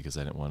bed because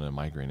I didn't want a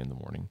migraine in the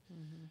morning.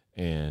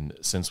 And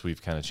since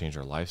we've kind of changed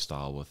our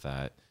lifestyle with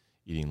that,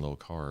 eating low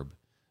carb,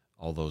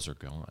 all those are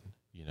gone.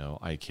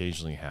 I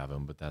occasionally have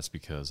them, but that's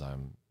because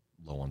I'm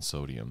low on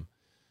sodium.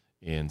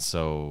 And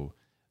so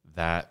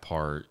that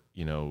part,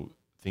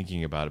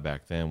 thinking about it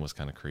back then was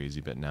kind of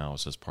crazy, but now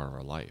it's just part of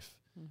our life.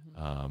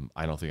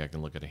 I don't think I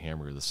can look at a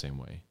hamburger the same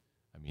way.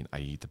 I mean, I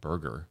eat the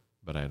burger,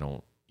 but I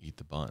don't eat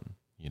the bun,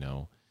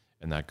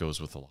 and that goes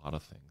with a lot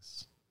of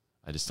things.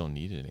 I just don't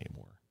need it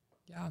anymore.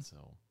 Yeah.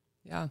 So,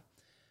 yeah.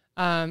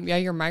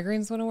 Your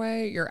migraines went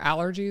away. Your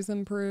allergies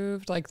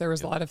improved. Like there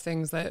was a lot of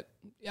things that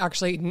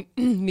actually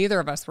neither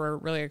of us were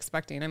really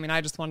expecting. I mean,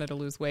 I just wanted to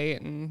lose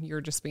weight, and you're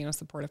just being a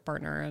supportive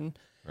partner. And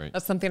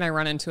that's something I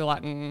run into a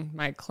lot in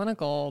my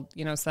clinical,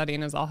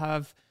 setting, is I'll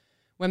have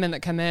women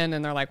that come in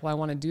and they're like, well, I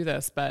want to do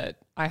this, but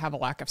I have a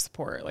lack of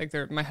support. Like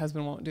my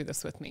husband won't do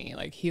this with me.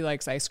 Like he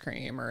likes ice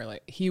cream, or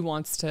like he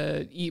wants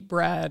to eat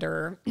bread,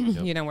 or,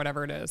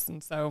 whatever it is.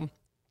 And so,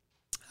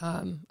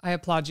 I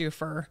applaud you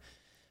for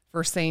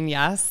saying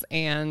yes,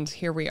 and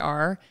here we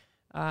are.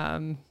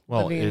 Well,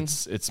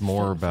 it's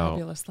more about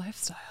fabulous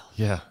lifestyle.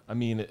 Yeah, I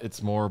mean,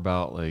 it's more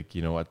about like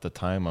at the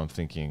time I'm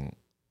thinking,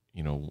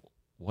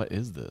 what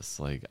is this?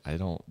 Like,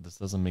 this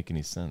doesn't make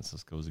any sense.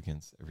 This goes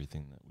against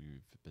everything that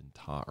we've been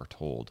taught or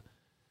told.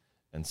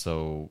 And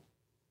so,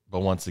 But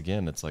once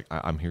again, it's like,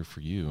 I'm here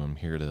for you. I'm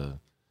here to,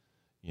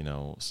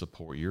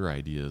 support your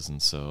ideas. And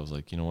so I was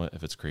like, you know what,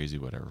 if it's crazy,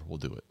 whatever, we'll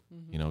do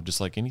it.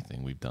 Just like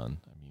anything we've done.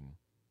 I mean,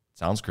 it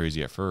sounds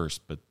crazy at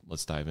first, but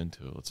let's dive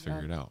into it. Let's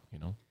figure it out,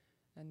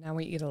 And now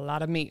we eat a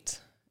lot of meat.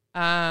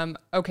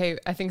 Okay.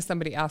 I think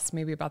somebody asked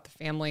maybe about the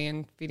family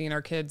and feeding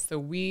our kids.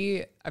 So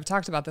I've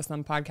talked about this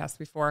on podcasts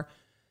before.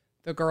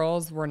 The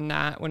girls were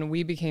not, when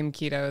we became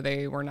keto,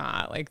 they were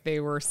not. Like, they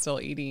were still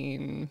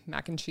eating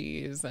mac and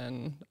cheese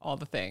and all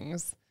the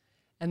things.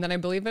 And then I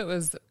believe it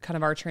was kind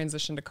of our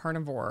transition to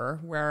carnivore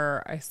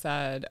where I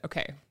said,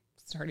 okay,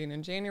 starting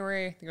in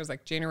January, I think it was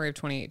like January of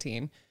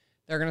 2018,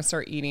 they're going to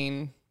start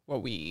eating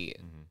what we eat.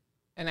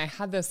 And I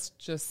had this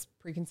just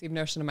preconceived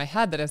notion in my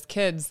head that as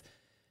kids,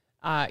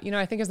 I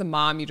think as a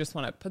mom, you just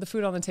want to put the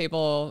food on the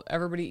table,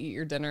 everybody eat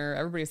your dinner,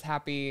 everybody's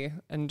happy,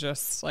 and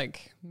just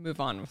like move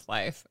on with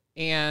life.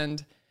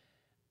 And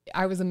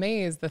I was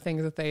amazed the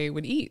things that they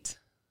would eat.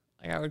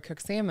 Like, I would cook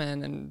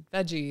salmon and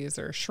veggies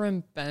or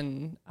shrimp,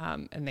 and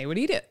they would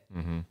eat it.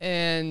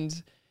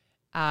 And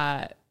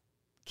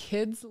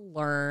kids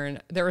learn.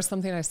 There was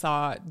something I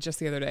saw just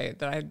the other day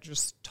that I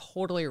just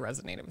totally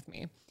resonated with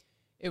me.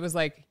 It was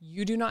like,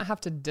 you do not have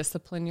to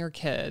discipline your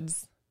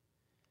kids.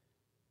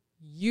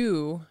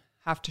 You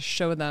have to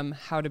show them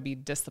how to be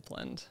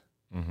disciplined.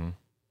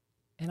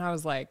 And I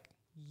was like,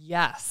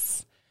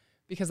 yes.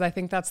 Because I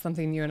think that's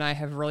something you and I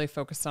have really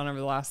focused on over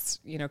the last,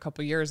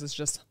 couple of years, is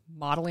just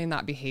modeling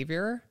that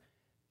behavior.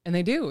 And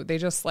they do. They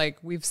just, like,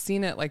 we've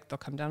seen it, like, they'll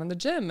come down in the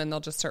gym and they'll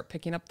just start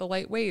picking up the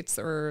light weights,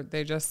 or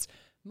they just,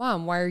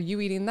 Mom, why are you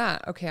eating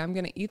that? Okay, I'm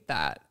going to eat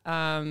that.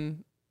 Oh,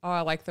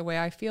 I like the way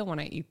I feel when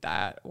I eat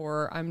that.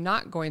 Or I'm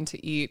not going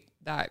to eat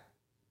that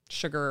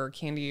sugar or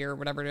candy or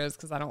whatever it is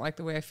because I don't like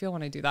the way I feel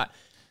when I do that.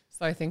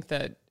 So I think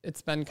that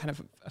it's been kind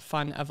of a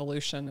fun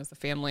evolution as a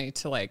family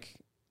to, like,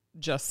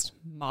 just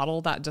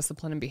model that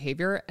discipline and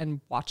behavior and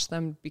watch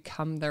them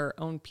become their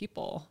own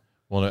people.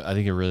 Well, I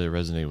think it really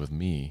resonated with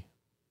me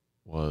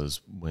was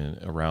when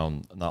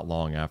around not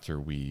long after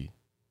we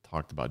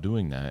talked about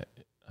doing that,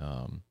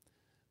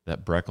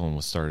 that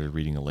Brecklin started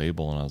reading a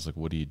label, and I was like,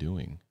 what are you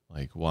doing?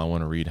 Like, well, I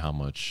want to read how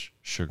much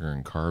sugar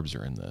and carbs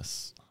are in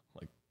this.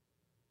 Like,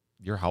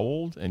 you're how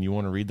old? And you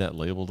want to read that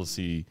label to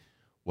see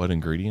what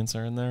ingredients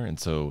are in there? And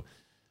so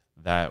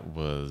that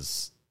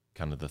was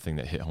kind of the thing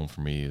that hit home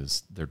for me,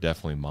 is they're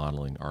definitely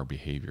modeling our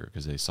behavior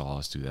because they saw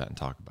us do that and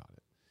talk about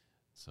it.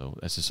 So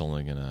that's just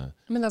only gonna,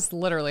 that's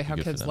literally how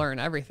kids learn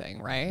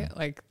everything, right?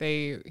 Like,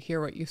 they hear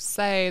what you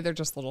say. They're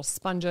just little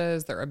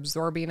sponges. They're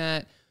absorbing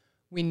it.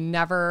 We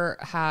never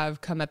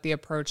have come at the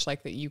approach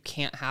like that you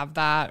can't have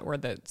that, or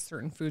that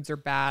certain foods are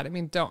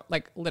bad. Don't,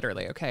 like,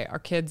 literally, okay, our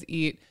kids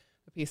eat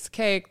a piece of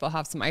cake. They'll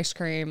have some ice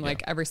cream,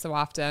 like, every so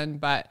often,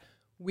 but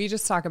we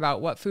just talk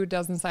about what food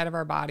does inside of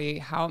our body,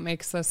 how it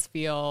makes us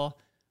feel.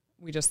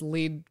 We just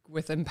lead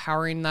with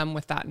empowering them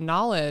with that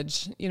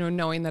knowledge,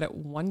 knowing that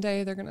one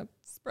day they're going to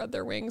spread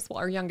their wings. Well,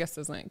 our youngest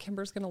isn't.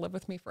 Kimber's going to live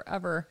with me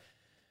forever.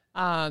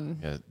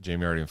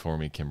 Jamie already informed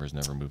me Kimber's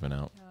never moving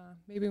out.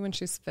 Maybe when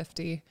she's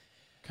 50.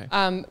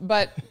 Okay.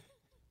 But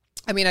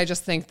I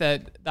just think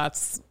that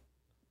that's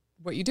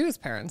what you do as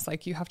parents.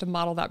 Like, you have to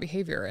model that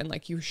behavior, and,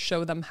 like, you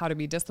show them how to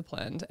be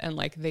disciplined. And,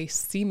 like, they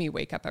see me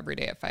wake up every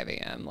day at 5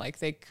 a.m. Like,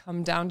 they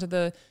come down to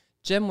the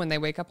gym when they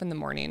wake up in the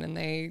morning, and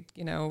they,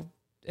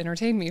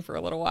 entertain me for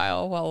a little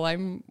while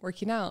I'm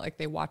working out. Like,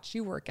 they watch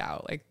you work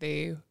out. Like,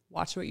 they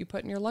watch what you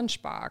put in your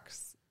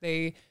lunchbox.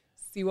 They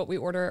see what we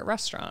order at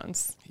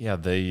restaurants. Yeah,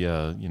 they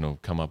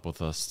come up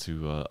with us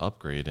to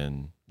upgrade,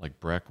 and, like,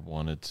 Breck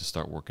wanted to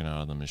start working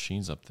out on the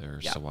machines up there.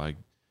 Yeah. So I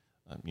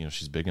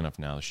she's big enough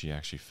now that she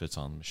actually fits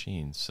on the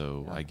machine.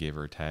 So I gave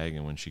her a tag,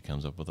 and when she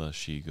comes up with us,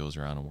 she goes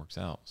around and works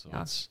out. So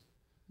it's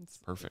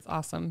perfect. It's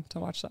awesome to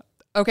watch that.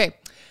 Okay.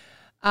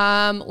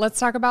 Let's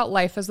talk about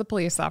life as a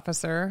police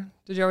officer.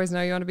 Did you always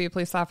know you want to be a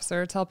police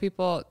officer? Tell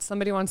people,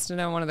 somebody wants to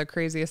know one of the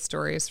craziest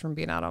stories from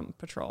being out on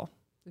patrol,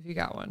 if you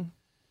got one.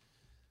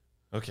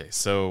 Okay,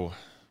 so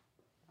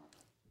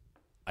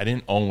I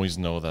didn't always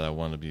know that I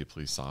wanted to be a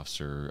police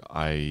officer.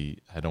 I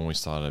had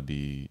always thought I'd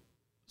be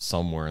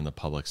somewhere in the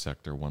public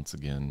sector once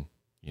again,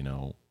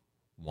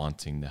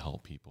 wanting to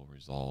help people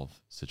resolve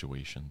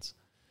situations.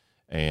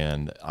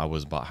 And I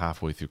was about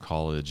halfway through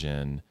college,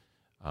 and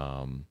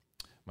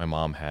my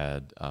mom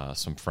had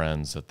some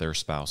friends that their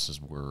spouses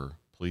were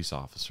police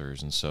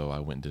officers. And so I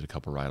went and did a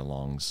couple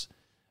ride-alongs.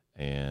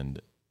 And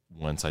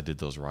once I did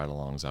those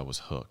ride-alongs, I was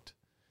hooked.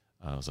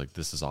 I was like,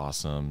 this is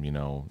awesome,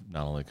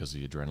 not only because of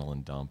the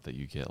adrenaline dump that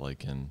you get,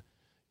 like, in,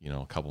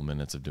 a couple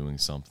minutes of doing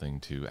something,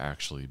 to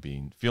actually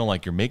feeling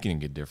like you're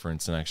making a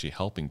difference and actually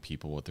helping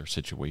people with their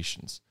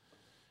situations.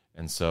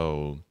 And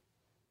so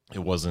it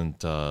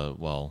wasn't,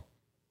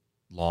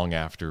 long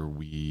after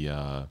we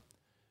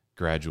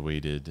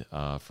graduated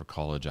for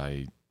college,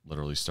 I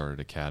literally started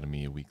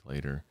academy a week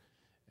later,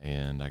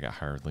 and I got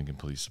hired at Lincoln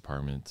Police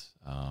Department,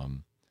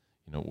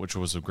 which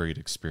was a great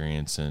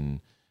experience.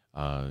 And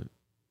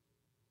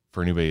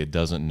for anybody that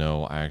doesn't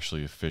know, I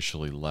actually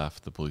officially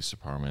left the police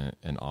department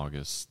in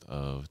August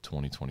of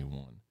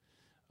 2021.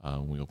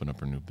 when we opened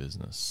up our new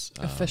business.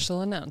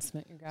 Official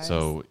announcement, you guys.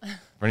 So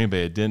for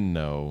anybody that didn't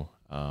know,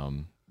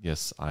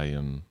 yes, I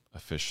am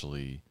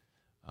officially,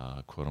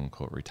 quote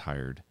unquote,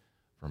 retired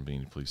from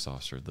being a police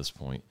officer at this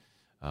point.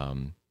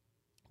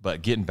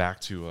 But getting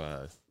back to,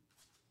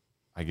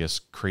 I guess,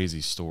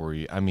 crazy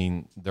story. I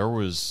mean, there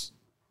was,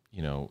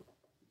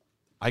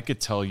 I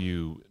could tell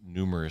you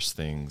numerous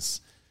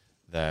things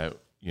that,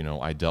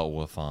 I dealt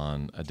with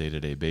on a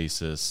day-to-day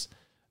basis.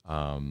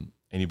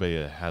 Anybody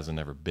that hasn't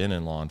ever been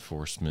in law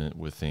enforcement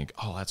would think,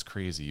 oh, that's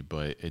crazy,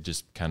 but it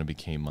just kind of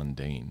became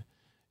mundane,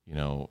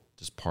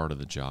 just part of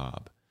the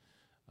job.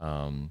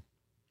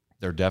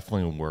 There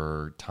definitely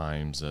were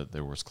times that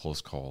there was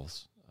close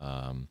calls.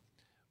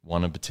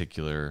 One in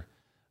particular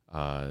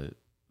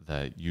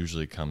that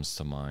usually comes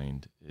to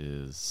mind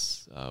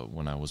is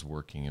when I was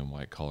working in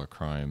white-collar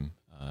crime.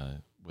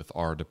 With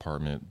our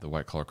department, the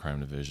white-collar crime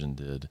division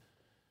did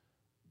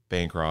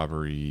bank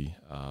robbery,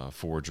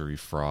 forgery,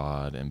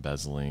 fraud,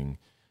 embezzling.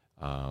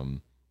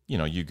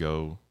 You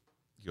go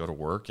to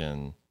work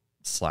in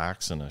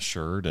slacks and a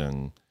shirt,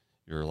 and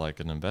you're like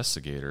an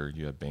investigator.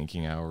 You have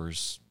banking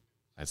hours.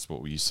 That's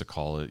what we used to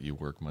call it. You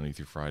work Monday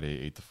through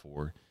Friday, 8 to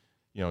 4.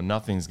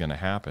 Nothing's going to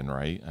happen,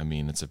 right? I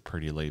mean, it's a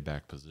pretty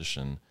laid-back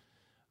position.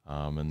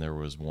 And there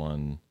was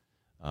one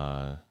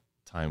time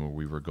where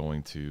we were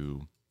going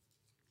to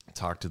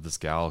talk to this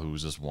gal who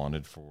was just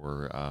wanted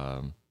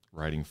for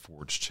writing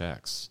forged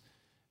checks.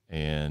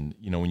 And,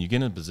 when you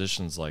get in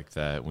positions like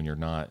that, when you're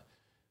not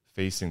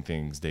facing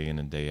things day in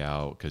and day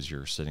out because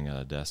you're sitting at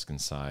a desk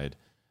inside,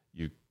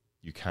 you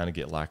kind of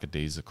get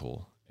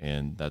lackadaisical.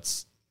 And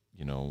that's,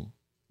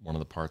 one of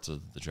the parts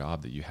of the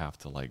job that you have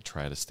to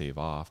try to stave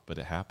off, but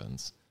it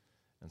happens.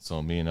 And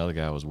so me and another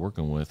guy I was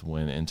working with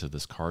went into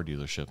this car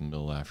dealership in the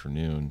middle of the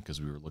afternoon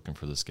because we were looking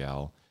for this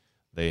gal.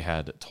 They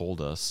had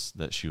told us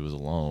that she was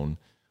alone.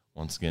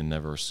 Once again,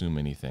 never assume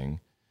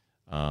anything.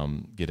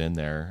 Get in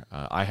there.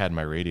 I had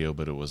my radio,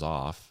 but it was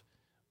off.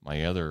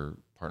 My other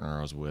partner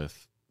I was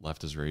with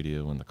left his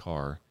radio in the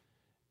car,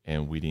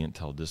 and we didn't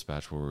tell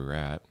dispatch where we were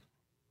at.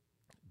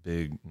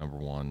 Big number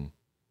one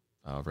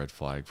red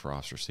flag for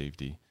officer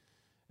safety.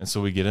 And so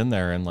we get in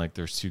there, and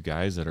there's two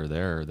guys that are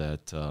there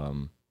that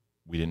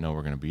we didn't know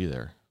were going to be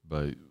there,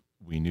 but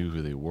we knew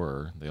who they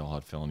were. They all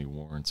had felony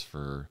warrants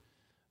for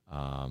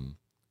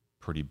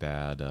pretty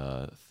bad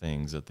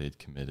things that they'd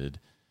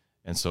committed.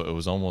 And so it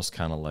was almost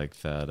kind of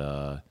like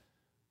that,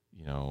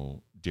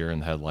 deer in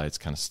the headlights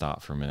kind of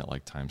stopped for a minute,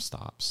 like time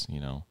stops,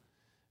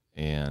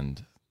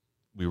 And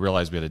we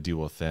realized we had to deal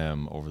with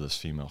them over this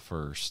female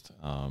first.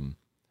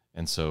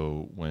 And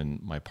so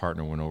when my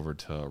partner went over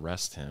to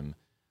arrest him,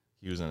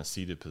 he was in a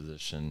seated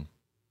position.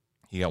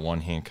 He got one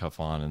handcuff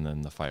on, and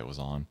then the fight was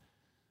on.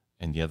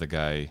 And the other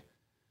guy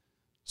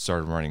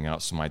started running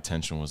out, so my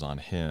attention was on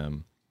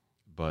him.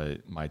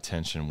 But my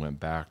attention went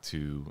back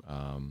to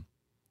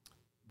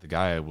the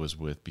guy I was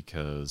with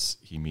because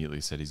he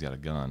immediately said he's got a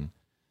gun.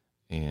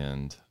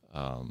 And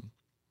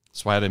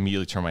so I had to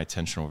immediately turn my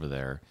attention over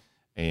there.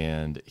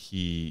 And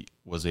he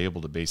was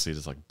able to basically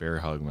just bear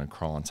hug him and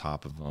crawl on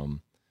top of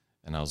him.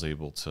 And I was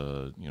able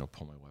to,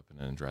 pull my weapon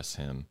and address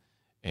him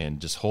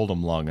and just hold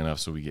him long enough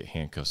so we get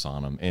handcuffs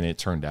on him. And it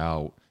turned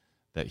out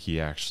that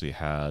he actually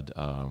had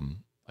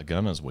a gun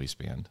in his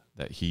waistband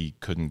that he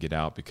couldn't get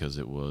out because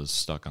it was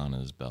stuck on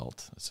his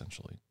belt,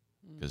 essentially,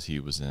 because he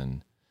was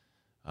in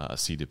a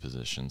seated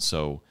position.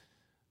 So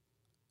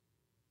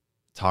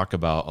talk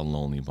about a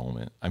lonely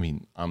moment. I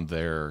mean, I'm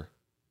there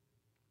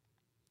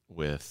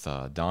with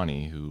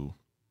Donnie, who,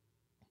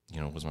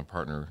 was my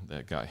partner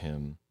that got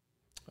him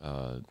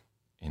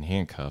in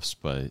handcuffs,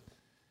 but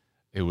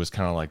it was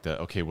kind of like that,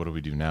 okay, what do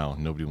we do now?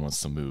 Nobody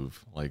wants to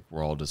move.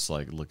 We're all just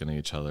looking at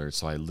each other.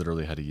 So I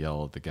literally had to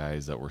yell at the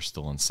guys that were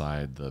still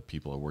inside, the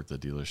people that worked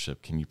at the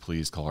dealership, can you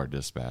please call our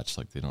dispatch?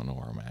 They don't know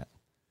where I'm at.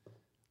 Yeah.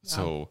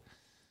 So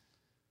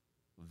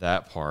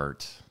that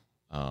part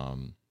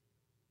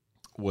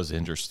was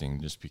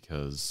interesting just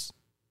because,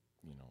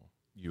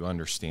 you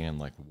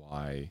understand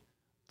why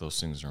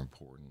those things are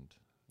important.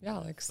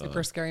 Yeah,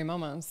 super scary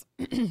moments.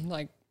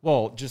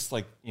 Well, just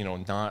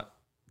not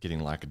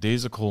getting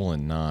lackadaisical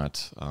and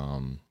not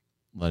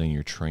letting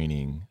your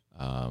training,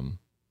 go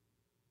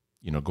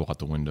out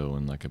the window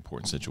in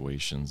important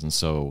situations. And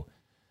so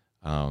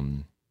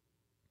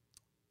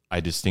I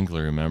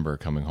distinctly remember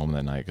coming home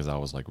that night because I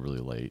was really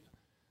late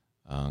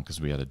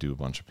because we had to do a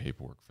bunch of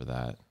paperwork for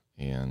that.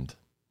 And,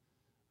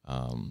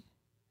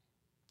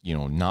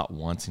 not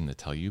wanting to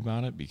tell you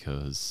about it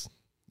because,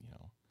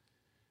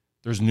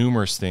 there's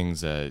numerous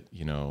things that,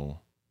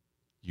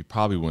 you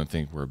probably wouldn't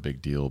think were a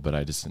big deal, but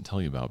I just didn't tell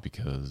you about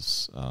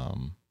because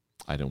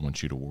I didn't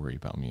want you to worry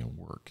about me at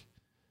work.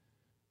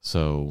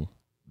 So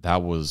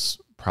that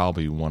was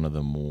probably one of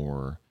the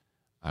more,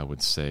 I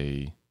would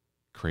say,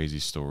 crazy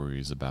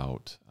stories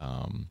about,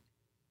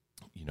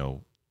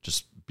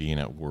 just being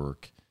at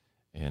work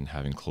and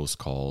having close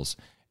calls.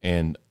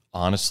 And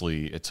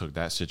honestly, it took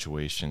that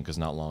situation because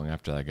not long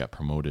after I got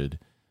promoted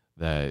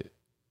that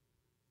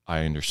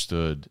I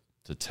understood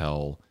to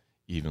tell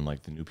even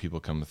like the new people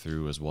coming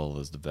through, as well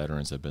as the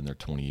veterans that have been there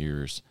 20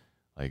 years.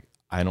 Like,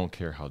 I don't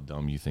care how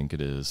dumb you think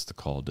it is to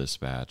call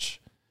dispatch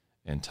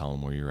and tell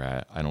them where you're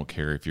at. I don't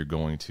care if you're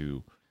going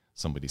to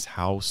somebody's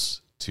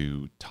house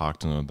to talk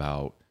to them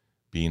about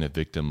being a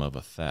victim of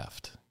a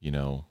theft,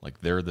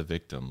 like they're the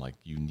victim. Like,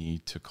 you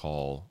need to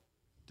call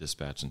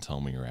dispatch and tell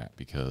them where you're at,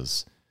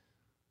 because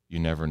you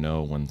never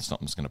know when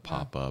something's going to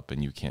pop up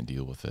and you can't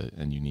deal with it,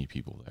 and you need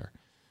people there.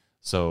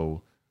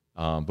 So,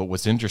 but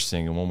what's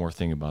interesting, and one more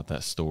thing about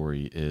that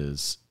story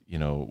is,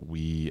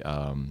 we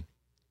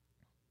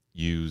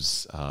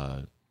use,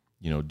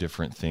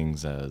 different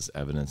things as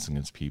evidence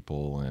against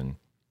people and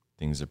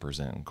things to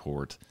present in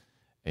court.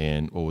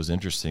 And what was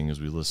interesting is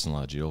we listen to a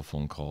lot of jail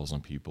phone calls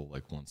on people,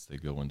 like once they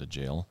go into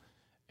jail,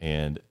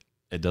 and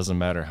it doesn't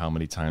matter how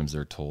many times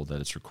they're told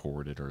that it's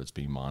recorded or it's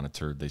being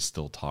monitored, they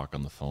still talk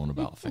on the phone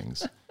about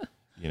things,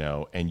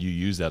 and you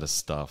use that as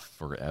stuff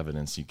for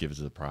evidence. You give it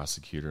to the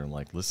prosecutor and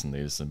like, listen,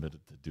 they just admitted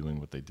to doing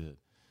what they did.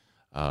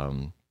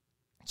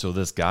 So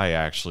this guy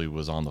actually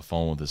was on the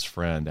phone with his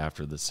friend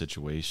after the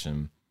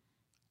situation,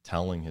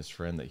 telling his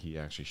friend that he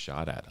actually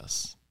shot at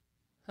us.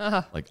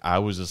 Like, I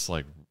was just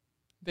like,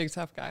 big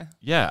tough guy.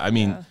 Yeah. I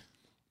mean,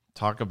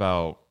 talk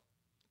about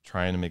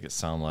trying to make it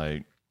sound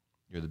like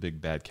you're the big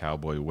bad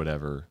cowboy,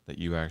 whatever, that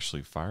you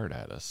actually fired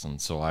at us.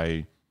 And so I,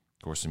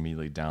 of course,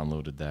 immediately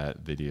downloaded that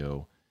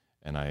video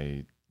and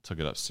I took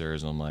it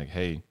upstairs and I'm like,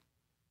 hey,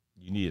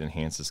 you need to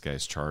enhance this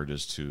guy's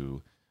charges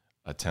to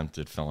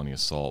attempted felony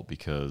assault,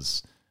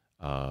 because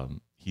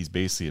he's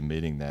basically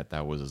admitting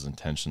that was his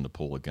intention to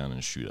pull a gun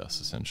and shoot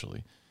us,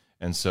 essentially.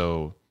 And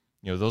so,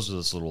 those are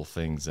those little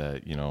things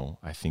that,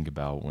 I think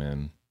about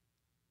when,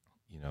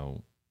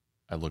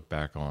 I look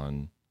back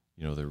on,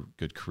 the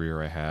good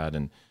career I had.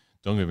 And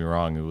don't get me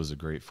wrong, it was a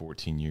great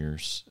 14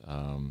 years.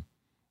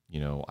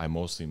 I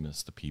mostly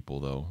miss the people,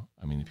 though.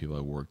 I mean, the people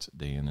I worked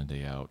day in and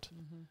day out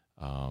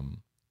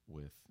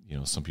with.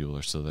 Some people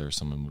are still there,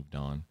 some have moved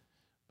on.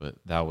 But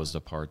that was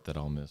the part that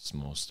I'll miss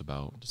most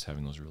about just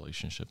having those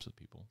relationships with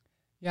people.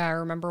 Yeah, I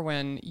remember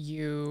when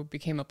you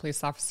became a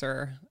police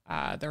officer,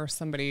 there was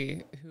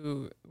somebody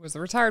who was a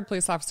retired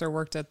police officer,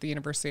 worked at the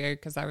university,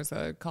 because I was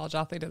a college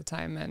athlete at the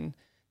time, and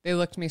they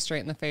looked me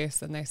straight in the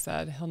face and they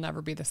said, he'll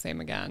never be the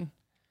same again.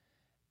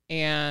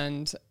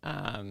 And,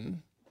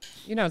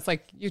 it's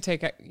like you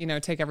take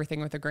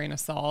everything with a grain of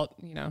salt,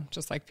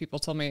 just like people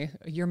told me,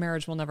 your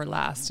marriage will never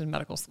last in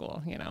medical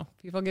school.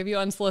 People give you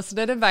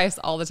unsolicited advice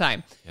all the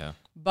time. Yeah.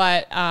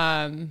 But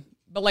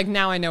like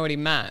now I know what he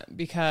meant,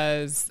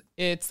 because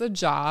it's a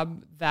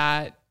job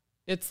that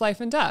it's life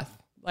and death.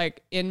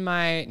 Like in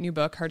my new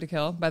book, Hard to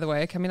Kill, by the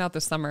way, coming out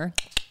this summer,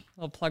 a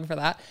little plug for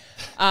that.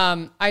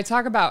 I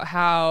talk about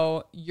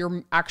how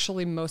you're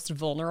actually most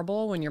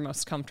vulnerable when you're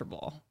most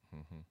comfortable.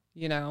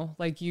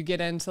 Like you get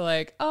into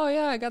like, oh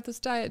yeah, I got this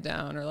diet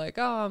down, or like,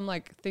 oh, I'm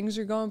like, things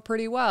are going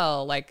pretty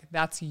well. Like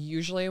that's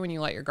usually when you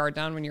let your guard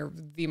down, when you're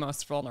the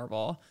most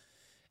vulnerable.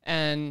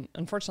 And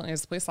unfortunately,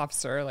 as a police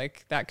officer,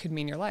 like that could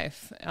mean your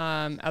life.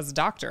 As a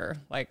doctor,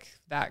 like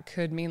that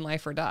could mean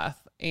life or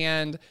death.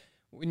 And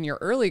in your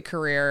early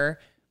career,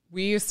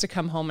 we used to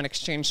come home and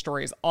exchange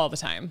stories all the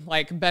time.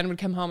 Like Ben would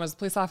come home as a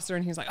police officer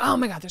and he's like, oh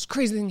my God, this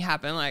crazy thing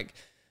happened. Like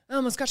I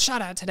almost got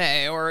shot at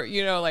today, or,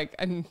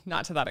 and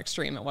not to that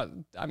extreme.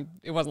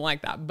 It wasn't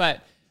like that,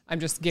 but I'm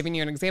just giving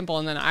you an example.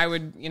 And then I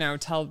would,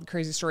 tell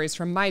crazy stories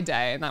from my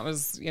day. And that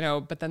was,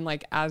 but then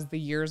like as the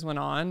years went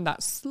on,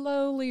 that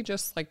slowly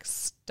just like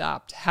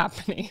stopped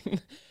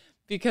happening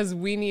because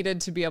we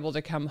needed to be able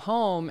to come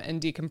home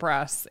and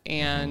decompress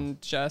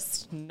and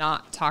just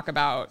not talk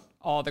about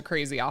all the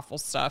crazy, awful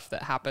stuff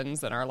that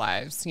happens in our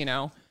lives.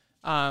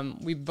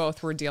 We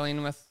both were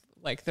dealing with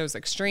like those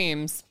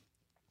extremes.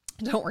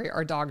 Don't worry,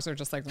 our dogs are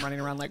just like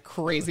running around like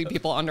crazy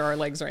people under our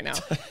legs right now.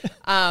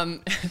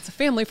 It's a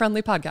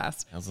family-friendly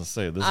podcast. I was going to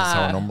say, this is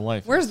how our normal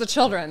life Where's is. the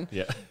children?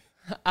 Yeah.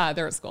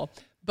 They're at school.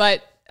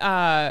 But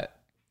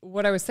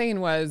what I was saying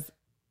was,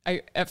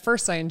 at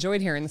first I enjoyed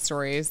hearing the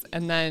stories,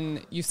 and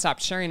then you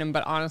stopped sharing them.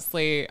 But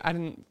honestly, I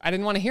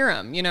didn't want to hear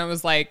them. It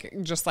was like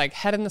just like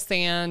head in the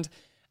sand,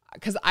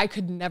 because I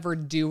could never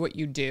do what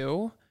you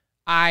do.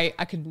 I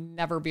could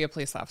never be a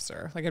police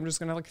officer. Like I'm just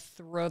gonna like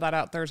throw that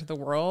out there to the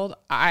world.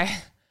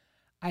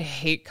 I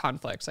hate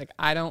conflict. Like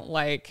I don't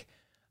like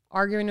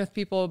arguing with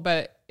people,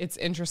 but it's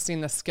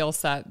interesting the skill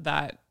set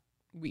that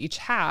we each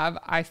have.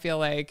 I feel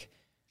like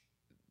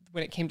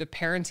when it came to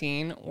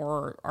parenting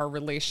or our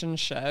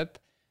relationship,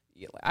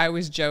 I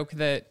always joke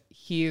that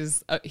he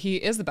is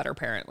a better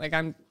parent. Like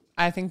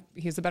I think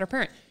he's a better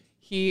parent.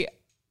 He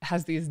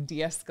has these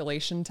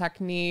de-escalation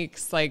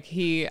techniques. Like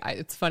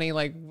it's funny,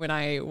 like when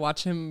I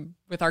watch him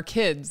with our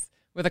kids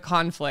with a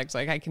conflict,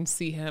 like I can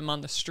see him on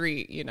the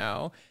street,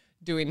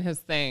 doing his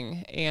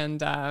thing.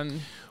 And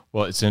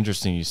well, it's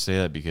interesting you say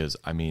that, because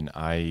I mean,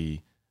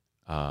 I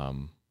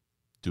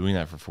doing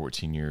that for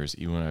 14 years,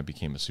 even when I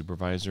became a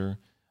supervisor,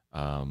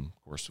 Of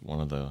course,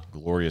 one of the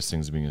glorious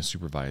things of being a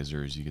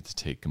supervisor is you get to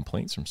take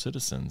complaints from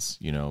citizens,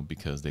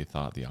 because they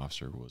thought the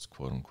officer was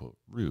quote unquote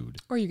rude.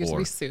 Or you get to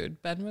be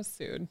sued. Ben was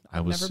sued.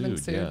 I've never been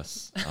sued.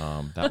 Yes.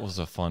 That was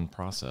a fun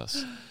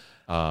process.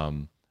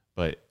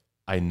 But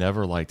I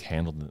never liked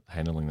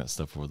handling that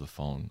stuff over the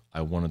phone.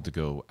 I wanted to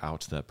go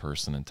out to that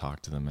person and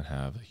talk to them and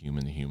have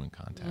human to human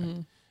contact.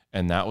 Mm-hmm.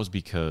 And that was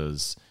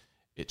because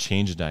it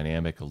changed the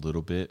dynamic a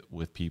little bit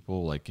with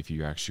people. Like if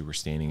you actually were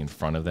standing in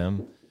front of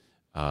them,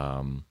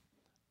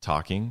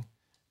 talking.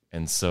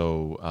 And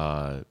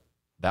so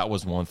that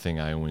was one thing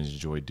I always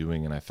enjoyed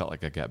doing, and I felt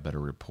like I got better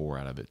rapport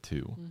out of it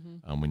too,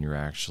 when you're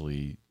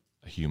actually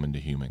a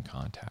human-to-human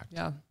contact.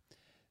 Yeah.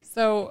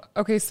 So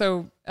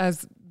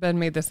as Ben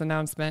made this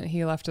announcement,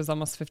 he left his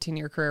almost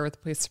 15-year career with the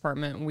police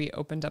department, and we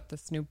opened up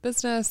this new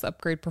business,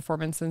 Upgrade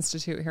Performance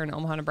Institute, here in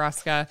Omaha,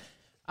 Nebraska.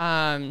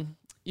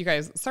 You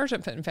guys,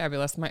 Sergeant Fit and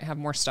Fabulous might have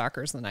more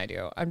stalkers than I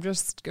do. I'm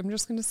just going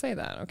to say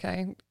that,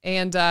 okay?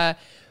 And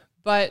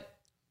but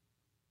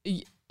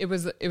it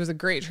was a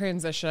great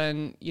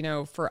transition,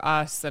 for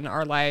us and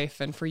our life,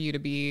 and for you to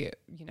be,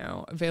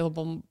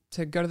 available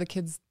to go to the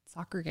kids'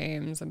 soccer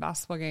games and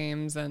basketball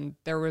games. And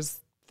there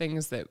was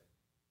things that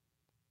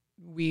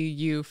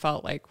you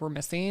felt like were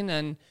missing,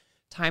 and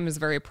time is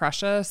very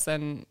precious,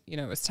 and,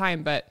 it was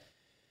time. But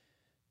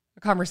a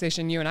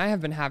conversation you and I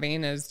have been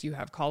having is you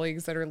have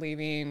colleagues that are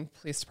leaving,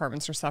 police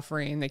departments are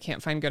suffering. They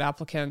can't find good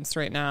applicants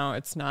right now.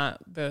 It's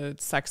not the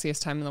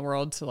sexiest time in the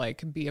world to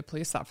be a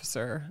police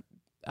officer.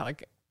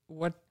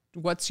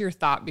 What's your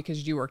thought?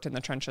 Because you worked in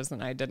the trenches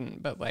and I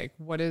didn't, but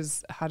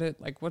what's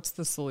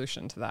the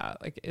solution to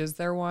that? Is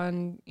there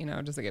one,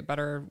 does it get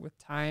better with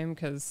time?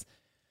 Cause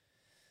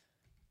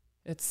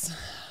it's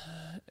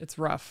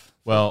rough.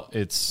 Well,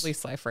 it's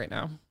police life right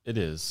now. It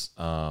is.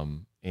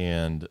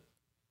 And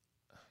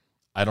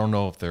I don't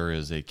know if there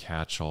is a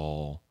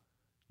catch-all,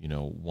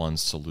 one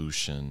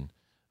solution.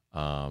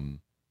 I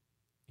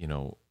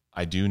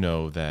do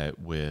know that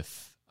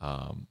with,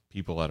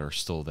 people that are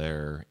still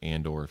there,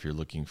 and or if you're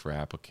looking for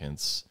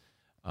applicants,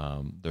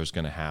 there's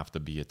going to have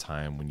to be a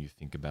time when you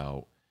think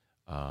about,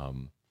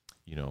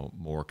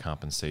 more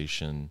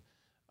compensation,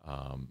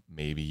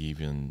 maybe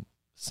even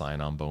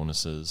sign-on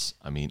bonuses.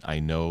 I mean, I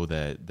know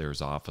that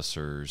there's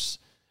officers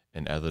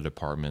in other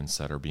departments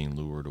that are being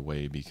lured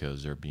away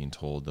because they're being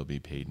told they'll be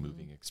paid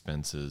moving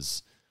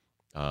expenses,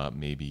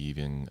 maybe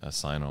even a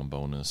sign-on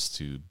bonus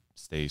to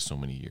stay so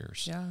many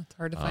years. Yeah, it's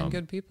hard to find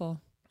good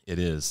people. It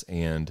is,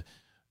 and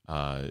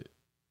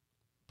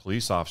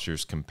police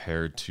officers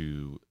compared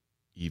to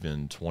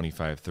even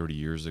 25, 30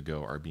 years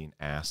ago are being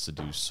asked to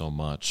do so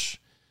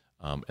much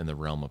in the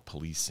realm of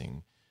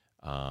policing.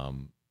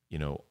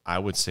 I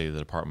would say the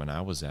department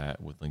I was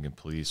at with Lincoln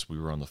Police, we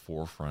were on the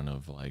forefront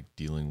of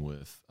dealing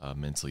with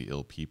mentally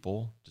ill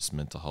people, just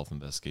mental health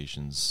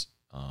investigations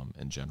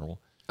in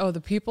general. Oh,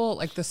 the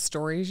people, the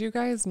stories, you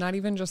guys, not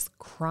even just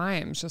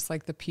crimes, just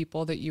the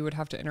people that you would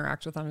have to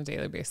interact with on a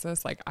daily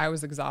basis. I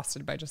was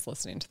exhausted by just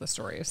listening to the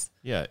stories.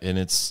 Yeah. And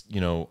it's,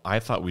 I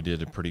thought we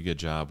did a pretty good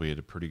job. We had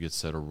a pretty good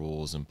set of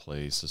rules in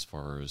place as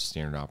far as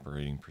standard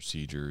operating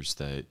procedures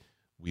that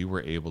we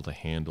were able to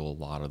handle a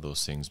lot of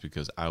those things,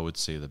 because I would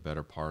say the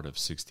better part of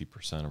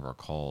 60% of our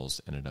calls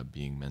ended up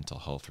being mental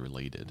health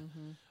related.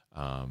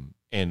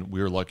 And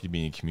we were lucky to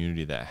be in a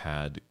community that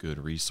had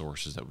good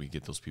resources that we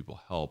get those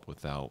people help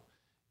without,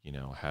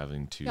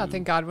 having to. Yeah,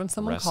 thank God when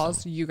someone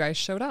calls, you guys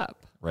showed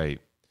up. Right.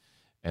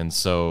 And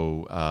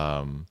so,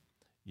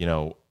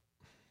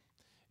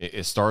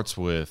 it starts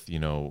with,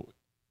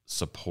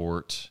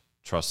 support,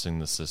 trusting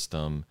the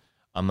system.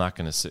 I'm not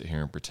going to sit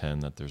here and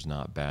pretend that there's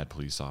not bad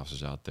police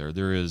officers out there.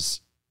 There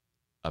is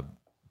a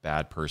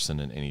bad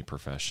person in any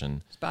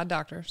profession. There's bad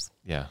doctors.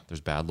 Yeah,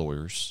 there's bad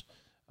lawyers.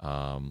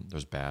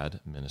 There's bad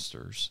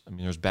ministers. I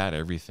mean, there's bad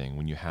everything.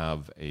 When you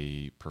have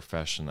a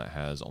profession that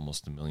has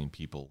almost 1 million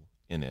people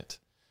in it,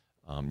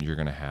 you're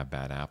going to have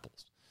bad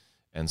apples.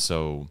 And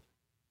so,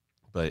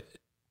 but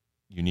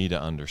you need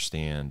to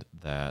understand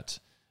that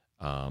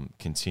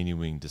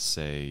continuing to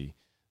say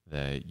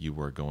that you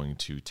are going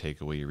to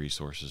take away your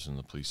resources from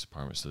the police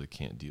department so they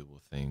can't deal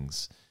with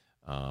things.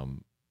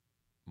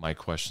 My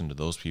question to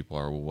those people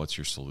are, well, what's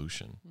your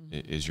solution?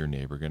 Is your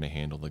neighbor going to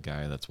handle the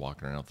guy that's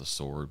walking around with a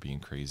sword being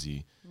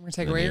crazy? We're going to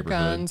take away your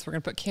guns. We're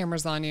going to put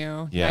cameras on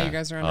you. Yeah, you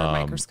guys are under a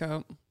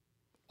microscope.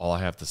 All I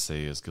have to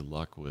say is good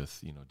luck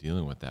with,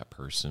 dealing with that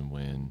person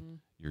when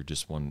you're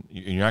just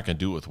you're not going to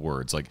do it with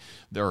words.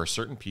 There are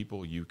certain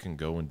people you can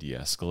go and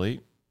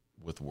de-escalate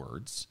with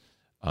words.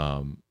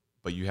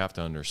 But you have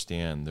to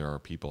understand there are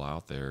people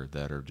out there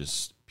that are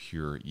just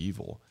pure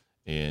evil,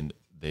 and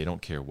they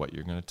don't care what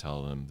you're going to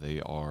tell them. They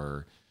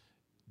are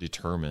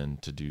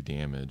determined to do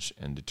damage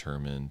and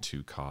determined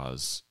to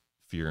cause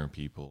fear in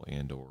people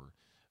and or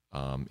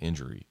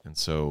injury. And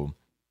so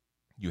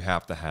you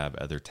have to have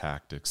other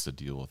tactics to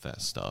deal with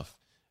that stuff.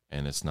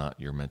 And it's not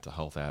your mental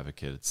health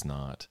advocate. It's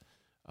not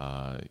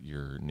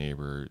your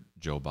neighbor,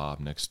 Joe Bob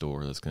next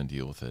door, that's going to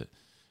deal with it.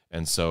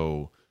 And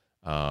so,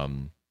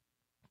 I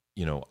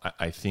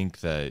think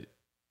that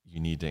you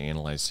need to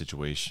analyze the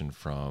situation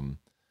from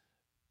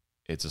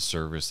it's a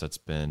service that's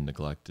been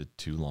neglected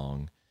too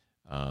long.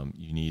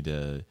 You need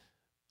to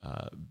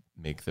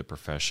make the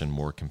profession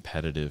more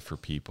competitive for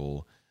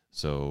people.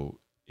 So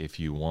if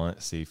you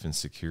want safe and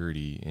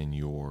security in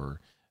your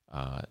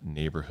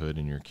neighborhood,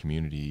 in your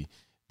community,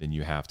 then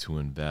you have to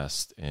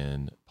invest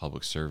in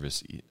public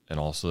service and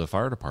also the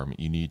fire department.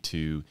 You need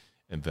to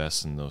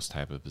invest in those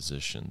type of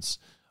positions.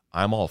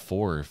 I'm all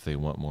for if they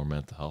want more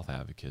mental health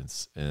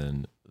advocates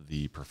in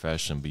the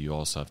profession, but you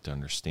also have to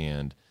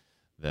understand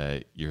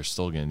that you're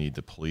still going to need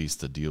the police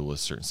to deal with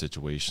certain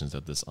situations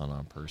that this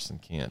unarmed person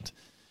can't.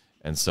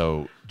 And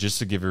so just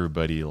to give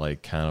everybody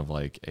like kind of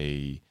like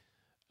a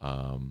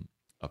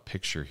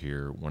picture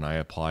here, when I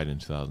applied in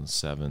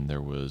 2007,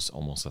 there was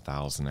almost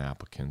 1,000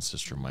 applicants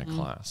just from my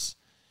class.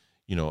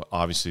 You know,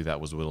 obviously that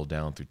was whittled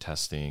down through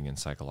testing and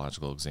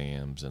psychological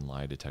exams and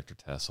lie detector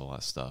tests, all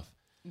that stuff.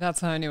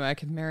 That's how I knew I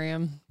could marry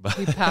him.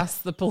 He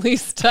passed the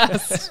police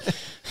test.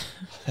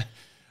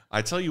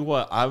 I tell you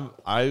what,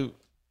 I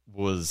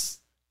was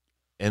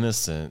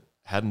innocent,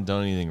 hadn't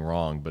done anything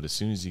wrong, but as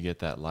soon as you get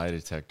that lie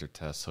detector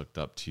test hooked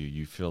up to you,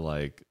 you feel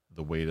like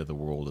the weight of the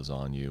world is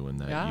on you and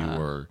that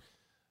you are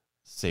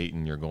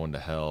Satan, you're going to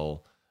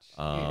hell.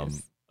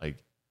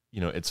 Like,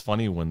 you know, it's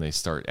funny when they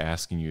start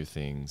asking you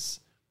things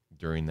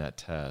during that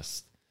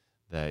test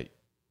that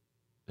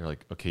they're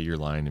like, okay, you're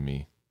lying to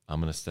me. I'm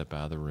going to step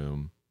out of the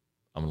room.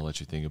 I'm going to let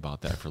you think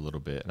about that for a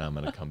little bit, and I'm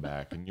going to come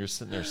back. And you're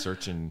sitting there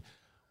searching,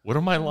 what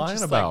am I lying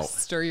just about? Like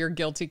stir your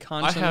guilty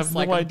conscience. I have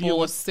like no a idea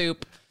bowl of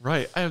soup.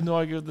 Right. I have no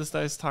idea what this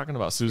guy's talking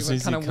about. So as soon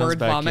as what kind he of comes word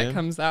back vomit in,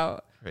 comes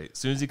out. Right. As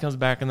soon as he comes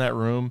back in that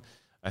room,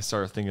 I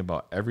started thinking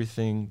about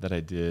everything that I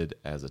did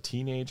as a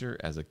teenager,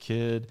 as a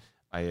kid.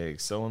 I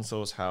ate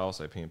so-and-so's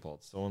house. I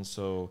paintballed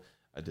so-and-so.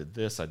 I did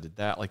this. I did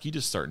that. Like, you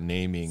just start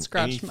naming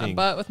Scratched anything. my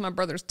butt with my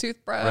brother's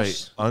toothbrush.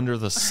 Right. Under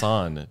the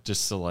sun.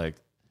 Just to like,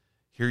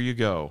 here you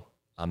go.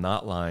 I'm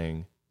not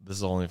lying. This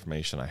is all the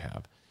information I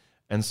have.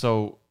 And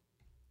so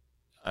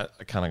I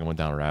kind of went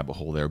down a rabbit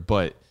hole there.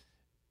 But,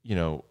 you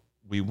know,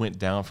 we went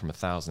down from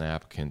 1,000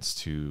 applicants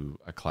to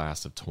a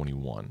class of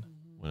 21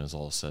 when it was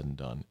all said and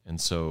done. And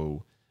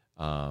so,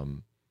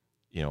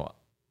 you know,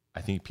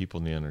 I think people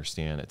need to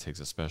understand it takes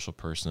a special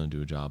person to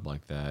do a job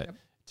like that. Yep.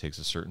 It takes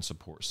a certain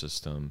support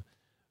system.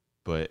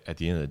 But at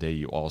the end of the day,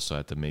 you also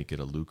have to make it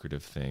a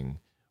lucrative thing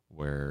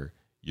where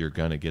you're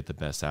going to get the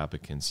best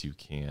applicants you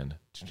can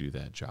to do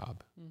that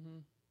job. Mm-hmm.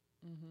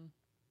 Mm-hmm.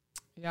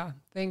 Yeah.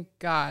 Thank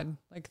God.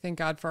 Like, thank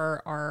God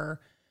for our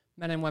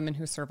men and women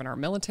who serve in our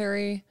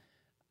military,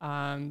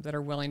 that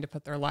are willing to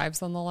put their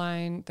lives on the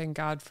line. Thank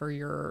God for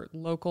your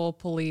local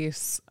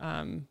police.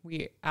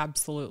 We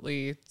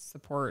absolutely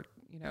support,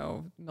 you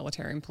know,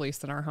 military and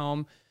police in our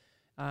home.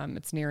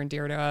 It's near and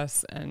dear to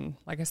us. And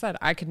like I said,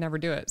 I could never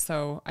do it.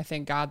 So I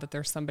thank God that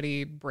there's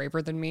somebody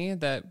braver than me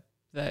that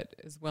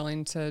is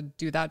willing to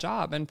do that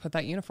job and put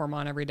that uniform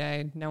on every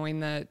day,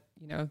 knowing that,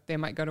 you know, they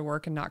might go to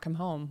work and not come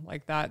home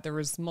like that. There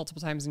was multiple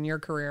times in your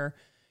career,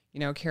 you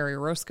know, Carrie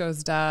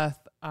Roscoe's death,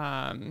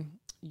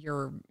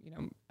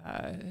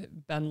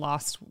 Ben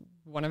lost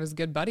one of his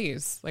good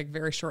buddies, like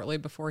very shortly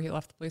before he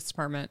left the police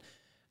department,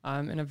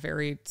 in a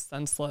very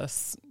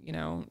senseless, you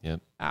know,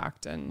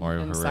 act and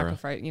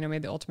sacrifice, you know,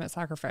 made the ultimate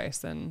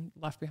sacrifice and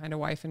left behind a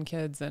wife and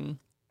kids. And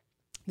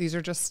these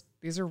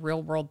are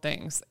real world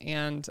things.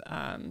 And,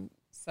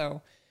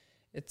 so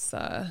it's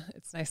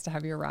nice to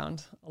have you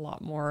around a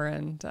lot more.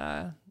 And,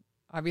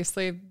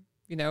 obviously,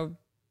 you know,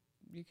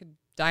 you could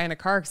die in a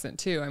car accident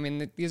too. I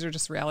mean, these are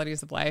just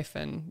realities of life,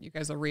 and you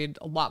guys will read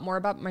a lot more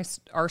about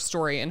our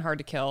story in Hard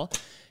to Kill.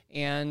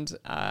 And,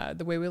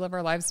 the way we live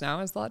our lives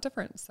now is a lot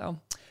different. So,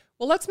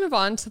 well, let's move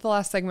on to the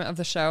last segment of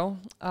the show.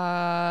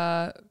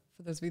 For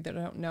those of you that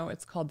don't know,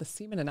 it's called the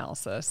semen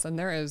analysis. And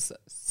there is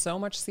so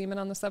much semen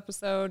on this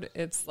episode.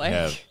 It's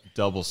like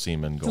double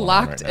semen going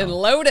locked on right and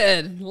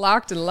now.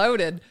 locked and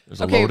loaded.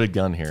 There's a loaded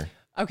gun here.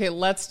 Okay,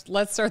 let's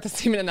start the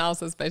semen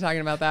analysis by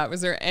talking about that.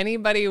 Was there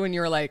anybody when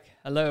you were like,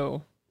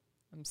 hello,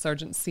 I'm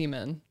Sergeant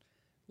Seeman?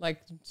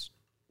 Like,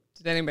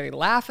 did anybody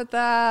laugh at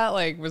that?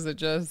 Like, was it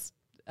just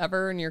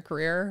ever in your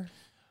career?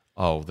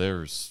 Oh,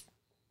 there's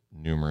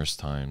numerous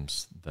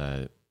times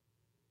that,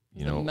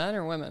 you know, men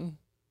or women?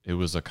 It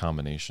was a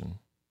combination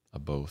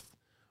of both,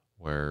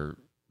 where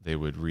they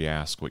would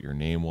re-ask what your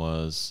name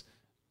was,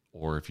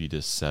 or if you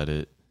just said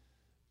it,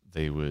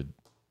 they would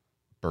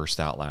burst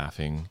out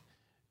laughing.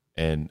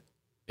 And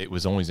it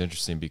was always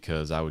interesting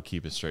because I would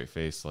keep a straight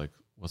face, like,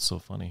 what's so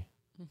funny?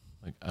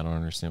 Like, I don't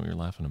understand what you're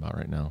laughing about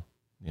right now.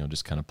 You know,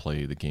 just kind of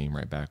play the game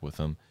right back with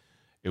them.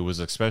 It was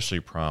especially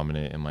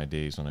prominent in my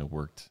days when I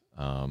worked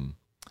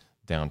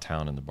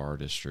downtown in the bar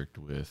district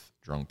with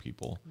drunk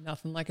people.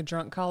 Nothing like a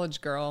drunk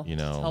college girl. You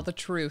know, tell the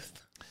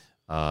truth.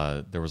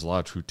 There was a lot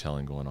of truth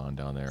telling going on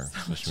down there,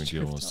 especially when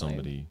dealing with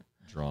somebody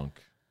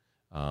drunk.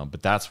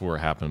 But that's where it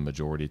happened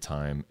majority of the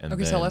time. And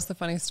okay, then, tell us the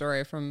funny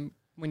story from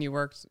when you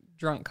worked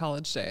drunk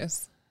college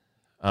days.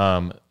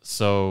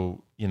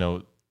 So, you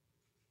know,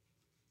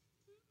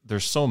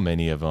 there's so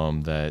many of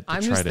them that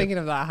I'm just thinking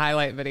of that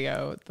highlight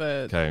video,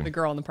 the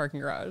girl in the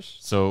parking garage.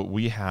 So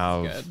we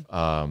have,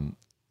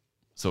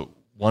 so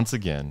once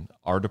again,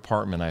 our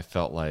department, I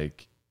felt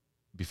like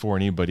before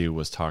anybody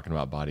was talking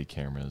about body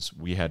cameras,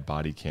 we had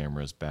body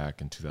cameras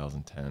back in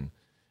 2010.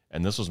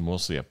 And this was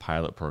mostly a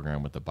pilot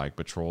program with the bike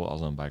patrol. I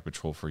was on bike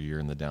patrol for a year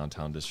in the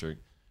downtown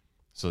district.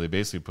 So they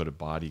basically put a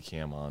body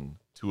cam on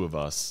two of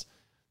us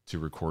to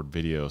record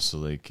video so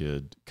they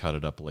could cut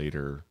it up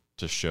later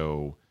to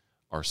show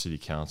our city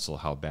council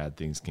how bad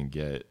things can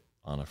get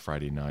on a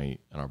Friday night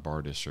in our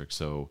bar district.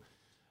 So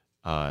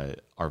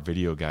our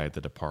video guy at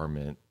the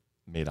department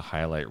made a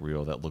highlight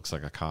reel that looks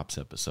like a Cops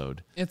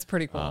episode. It's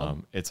pretty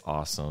cool. It's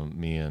awesome.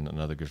 Me and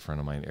another good friend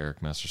of mine,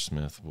 Eric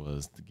Messersmith,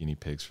 was the guinea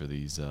pigs for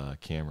these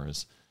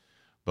cameras.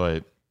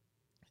 But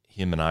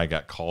him and I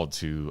got called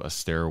to a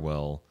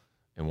stairwell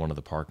in one of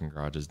the parking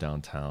garages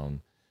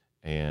downtown,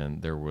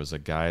 and there was a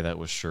guy that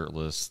was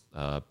shirtless,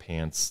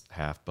 pants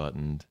half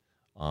buttoned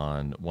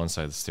on one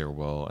side of the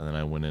stairwell, and then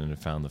I went in and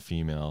found the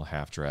female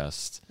half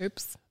dressed,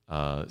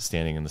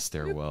 standing in the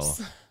stairwell.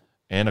 Oops.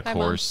 And of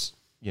course,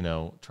 you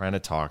know, trying to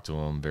talk to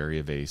him, very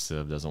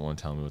evasive, doesn't want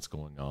to tell me what's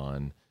going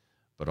on,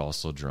 but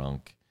also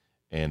drunk.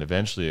 And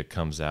eventually it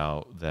comes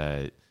out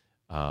that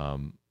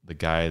the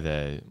guy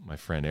that my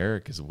friend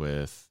Eric is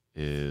with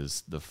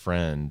is the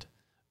friend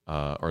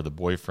or the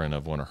boyfriend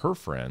of one of her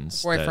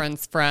friends.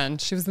 Boyfriend's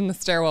friend. She was in the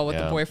stairwell with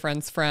the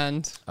boyfriend's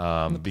friend.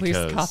 The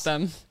police caught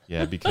them.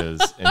 Yeah,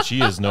 and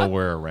she is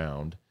nowhere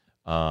around.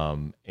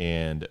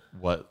 And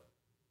what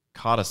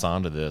caught us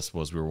onto this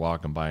was we were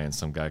walking by and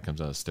some guy comes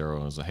out of the stairwell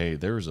and was like, hey,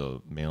 there's a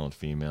male and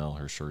female,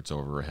 her shirt's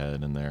over her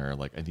head in there.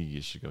 Like, I think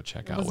you should go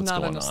check out what's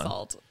going on. It was not an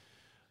assault.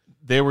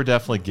 They were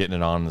definitely getting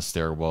it on in the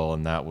stairwell,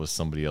 and that was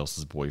somebody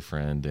else's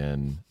boyfriend.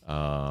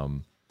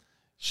 And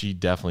she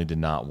definitely did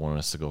not want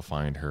us to go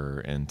find her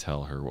and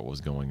tell her what was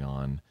going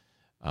on.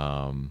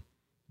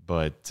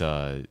 But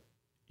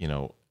you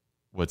know,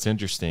 what's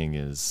interesting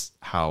is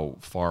how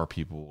far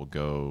people will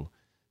go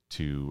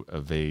to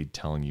evade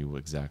telling you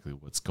exactly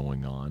what's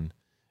going on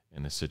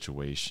in a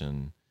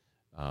situation.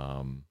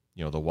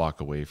 You know, they'll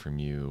walk away from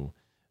you.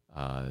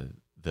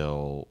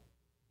 They'll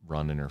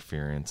run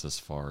interference as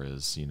far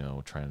as, you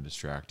know, trying to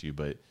distract you.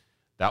 But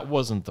that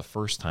wasn't the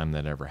first time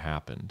that ever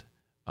happened.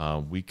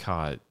 We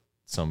caught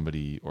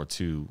somebody or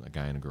two, a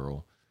guy and a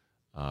girl,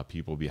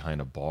 people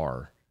behind a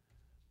bar,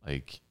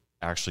 like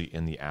actually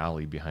in the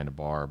alley behind a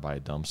bar by a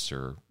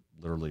dumpster,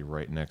 literally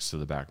right next to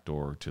the back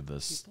door to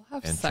this people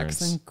have entrance.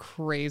 Sex in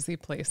crazy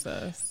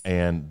places.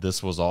 And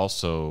this was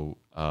also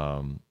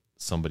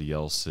somebody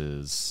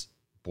else's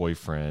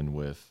boyfriend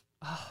with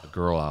a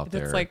girl out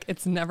there. It's like,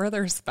 it's never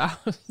their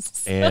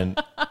spouse.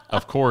 And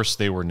of course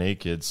they were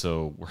naked.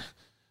 So,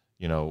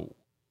 you know,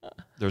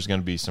 there's going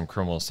to be some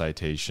criminal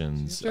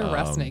citations. Do you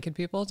arrest naked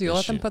people? Do you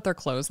let them put their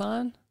clothes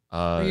on?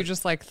 Or you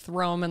just like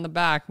throw them in the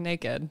back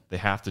naked? They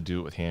have to do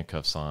it with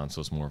handcuffs on.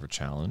 So it's more of a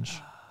challenge,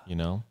 you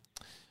know?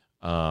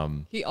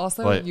 He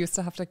also used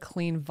to have to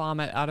clean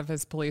vomit out of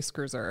his police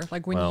cruiser.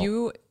 Like when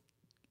you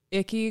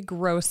icky,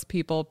 gross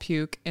people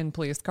puke in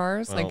police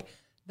cars, like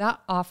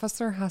that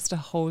officer has to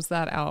hose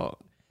that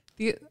out.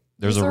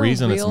 There's a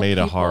reason it's made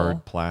of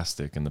hard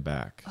plastic in the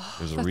back.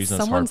 There's a reason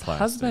it's hard plastic. Someone's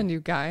husband, you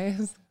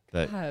guys.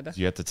 That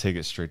you have to take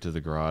it straight to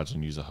the garage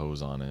and use a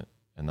hose on it.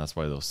 And that's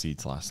why those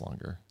seats last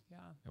longer. Yeah.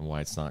 And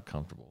why it's not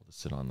comfortable to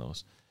sit on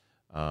those.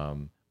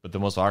 But the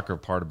most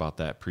awkward part about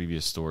that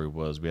previous story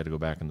was we had to go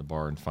back in the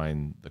bar and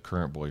find the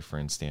current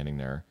boyfriend standing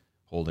there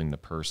holding the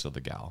purse of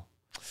the gal,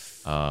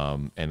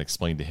 and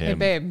explain to him,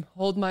 hey babe,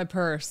 hold my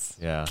purse.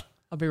 Yeah.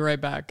 I'll be right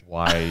back.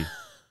 Why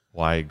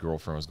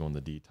girlfriend was going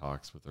to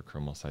detox with her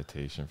criminal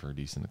citation for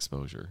decent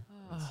exposure.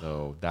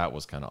 So that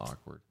was kind of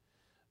awkward.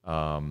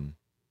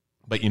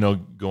 But, you know,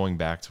 going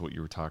back to what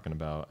you were talking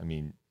about, I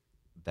mean,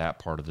 that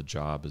part of the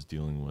job is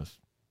dealing with,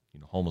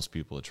 you know, homeless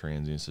people, the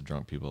transients, the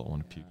drunk people that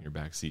want to puke in your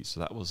back seat. So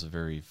that was a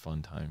very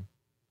fun time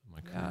in my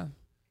career.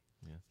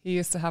 Yeah. He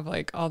used to have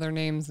like all their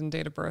names and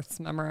date of births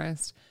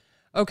memorized.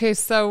 Okay,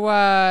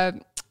 so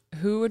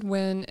who would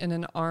win in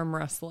an arm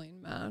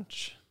wrestling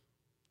match?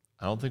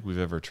 I don't think we've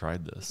ever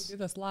tried this. We could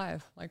do this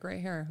live, like right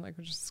here. Like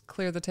we just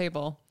clear the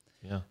table.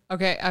 Yeah.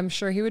 Okay, I'm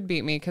sure he would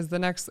beat me because the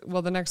next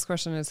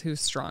question is who's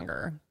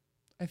stronger.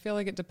 I feel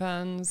like it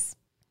depends.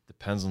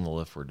 Depends on the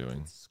lift we're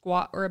doing.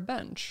 Squat or a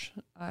bench.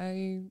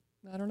 I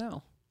don't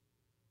know.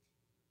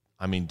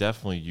 I mean,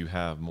 definitely you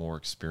have more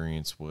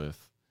experience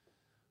with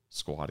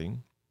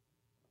squatting,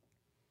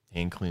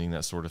 hand cleaning,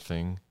 that sort of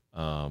thing.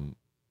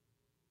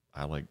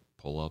 I like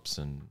pull-ups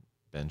and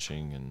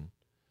benching, and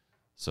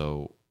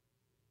so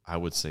I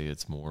would say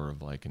it's more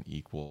of like an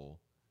equal,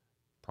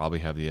 probably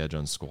have the edge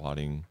on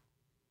squatting.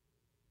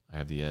 I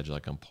have the edge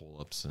like on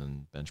pull-ups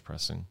and bench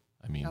pressing.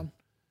 I mean,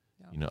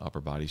 you know, upper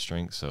body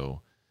strength.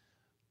 So,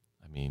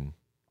 I mean,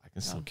 I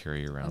can still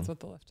carry around. That's what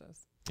the lift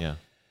is. Yeah.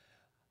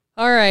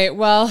 All right.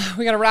 Well,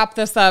 we got to wrap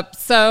this up.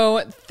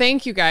 So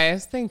thank you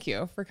guys. Thank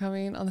you for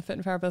coming on the Fit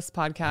and Fabulous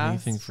podcast.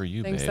 Anything for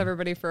you, Thanks babe.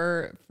 Everybody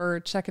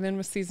for checking in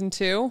with season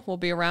 2. We'll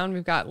be around.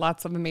 We've got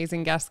lots of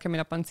amazing guests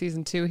coming up on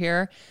season 2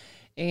 here.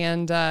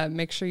 And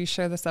make sure you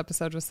share this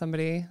episode with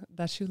somebody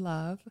that you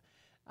love.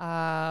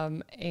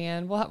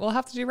 And we'll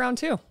have to do round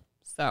 2.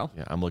 So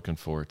yeah, I'm looking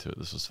forward to it.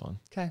 This was fun.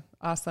 Okay,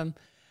 awesome.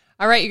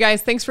 All right, you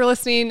guys, thanks for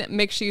listening.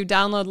 Make sure you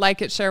download,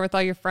 like it, share with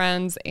all your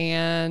friends,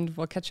 and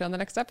we'll catch you on the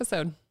next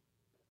episode.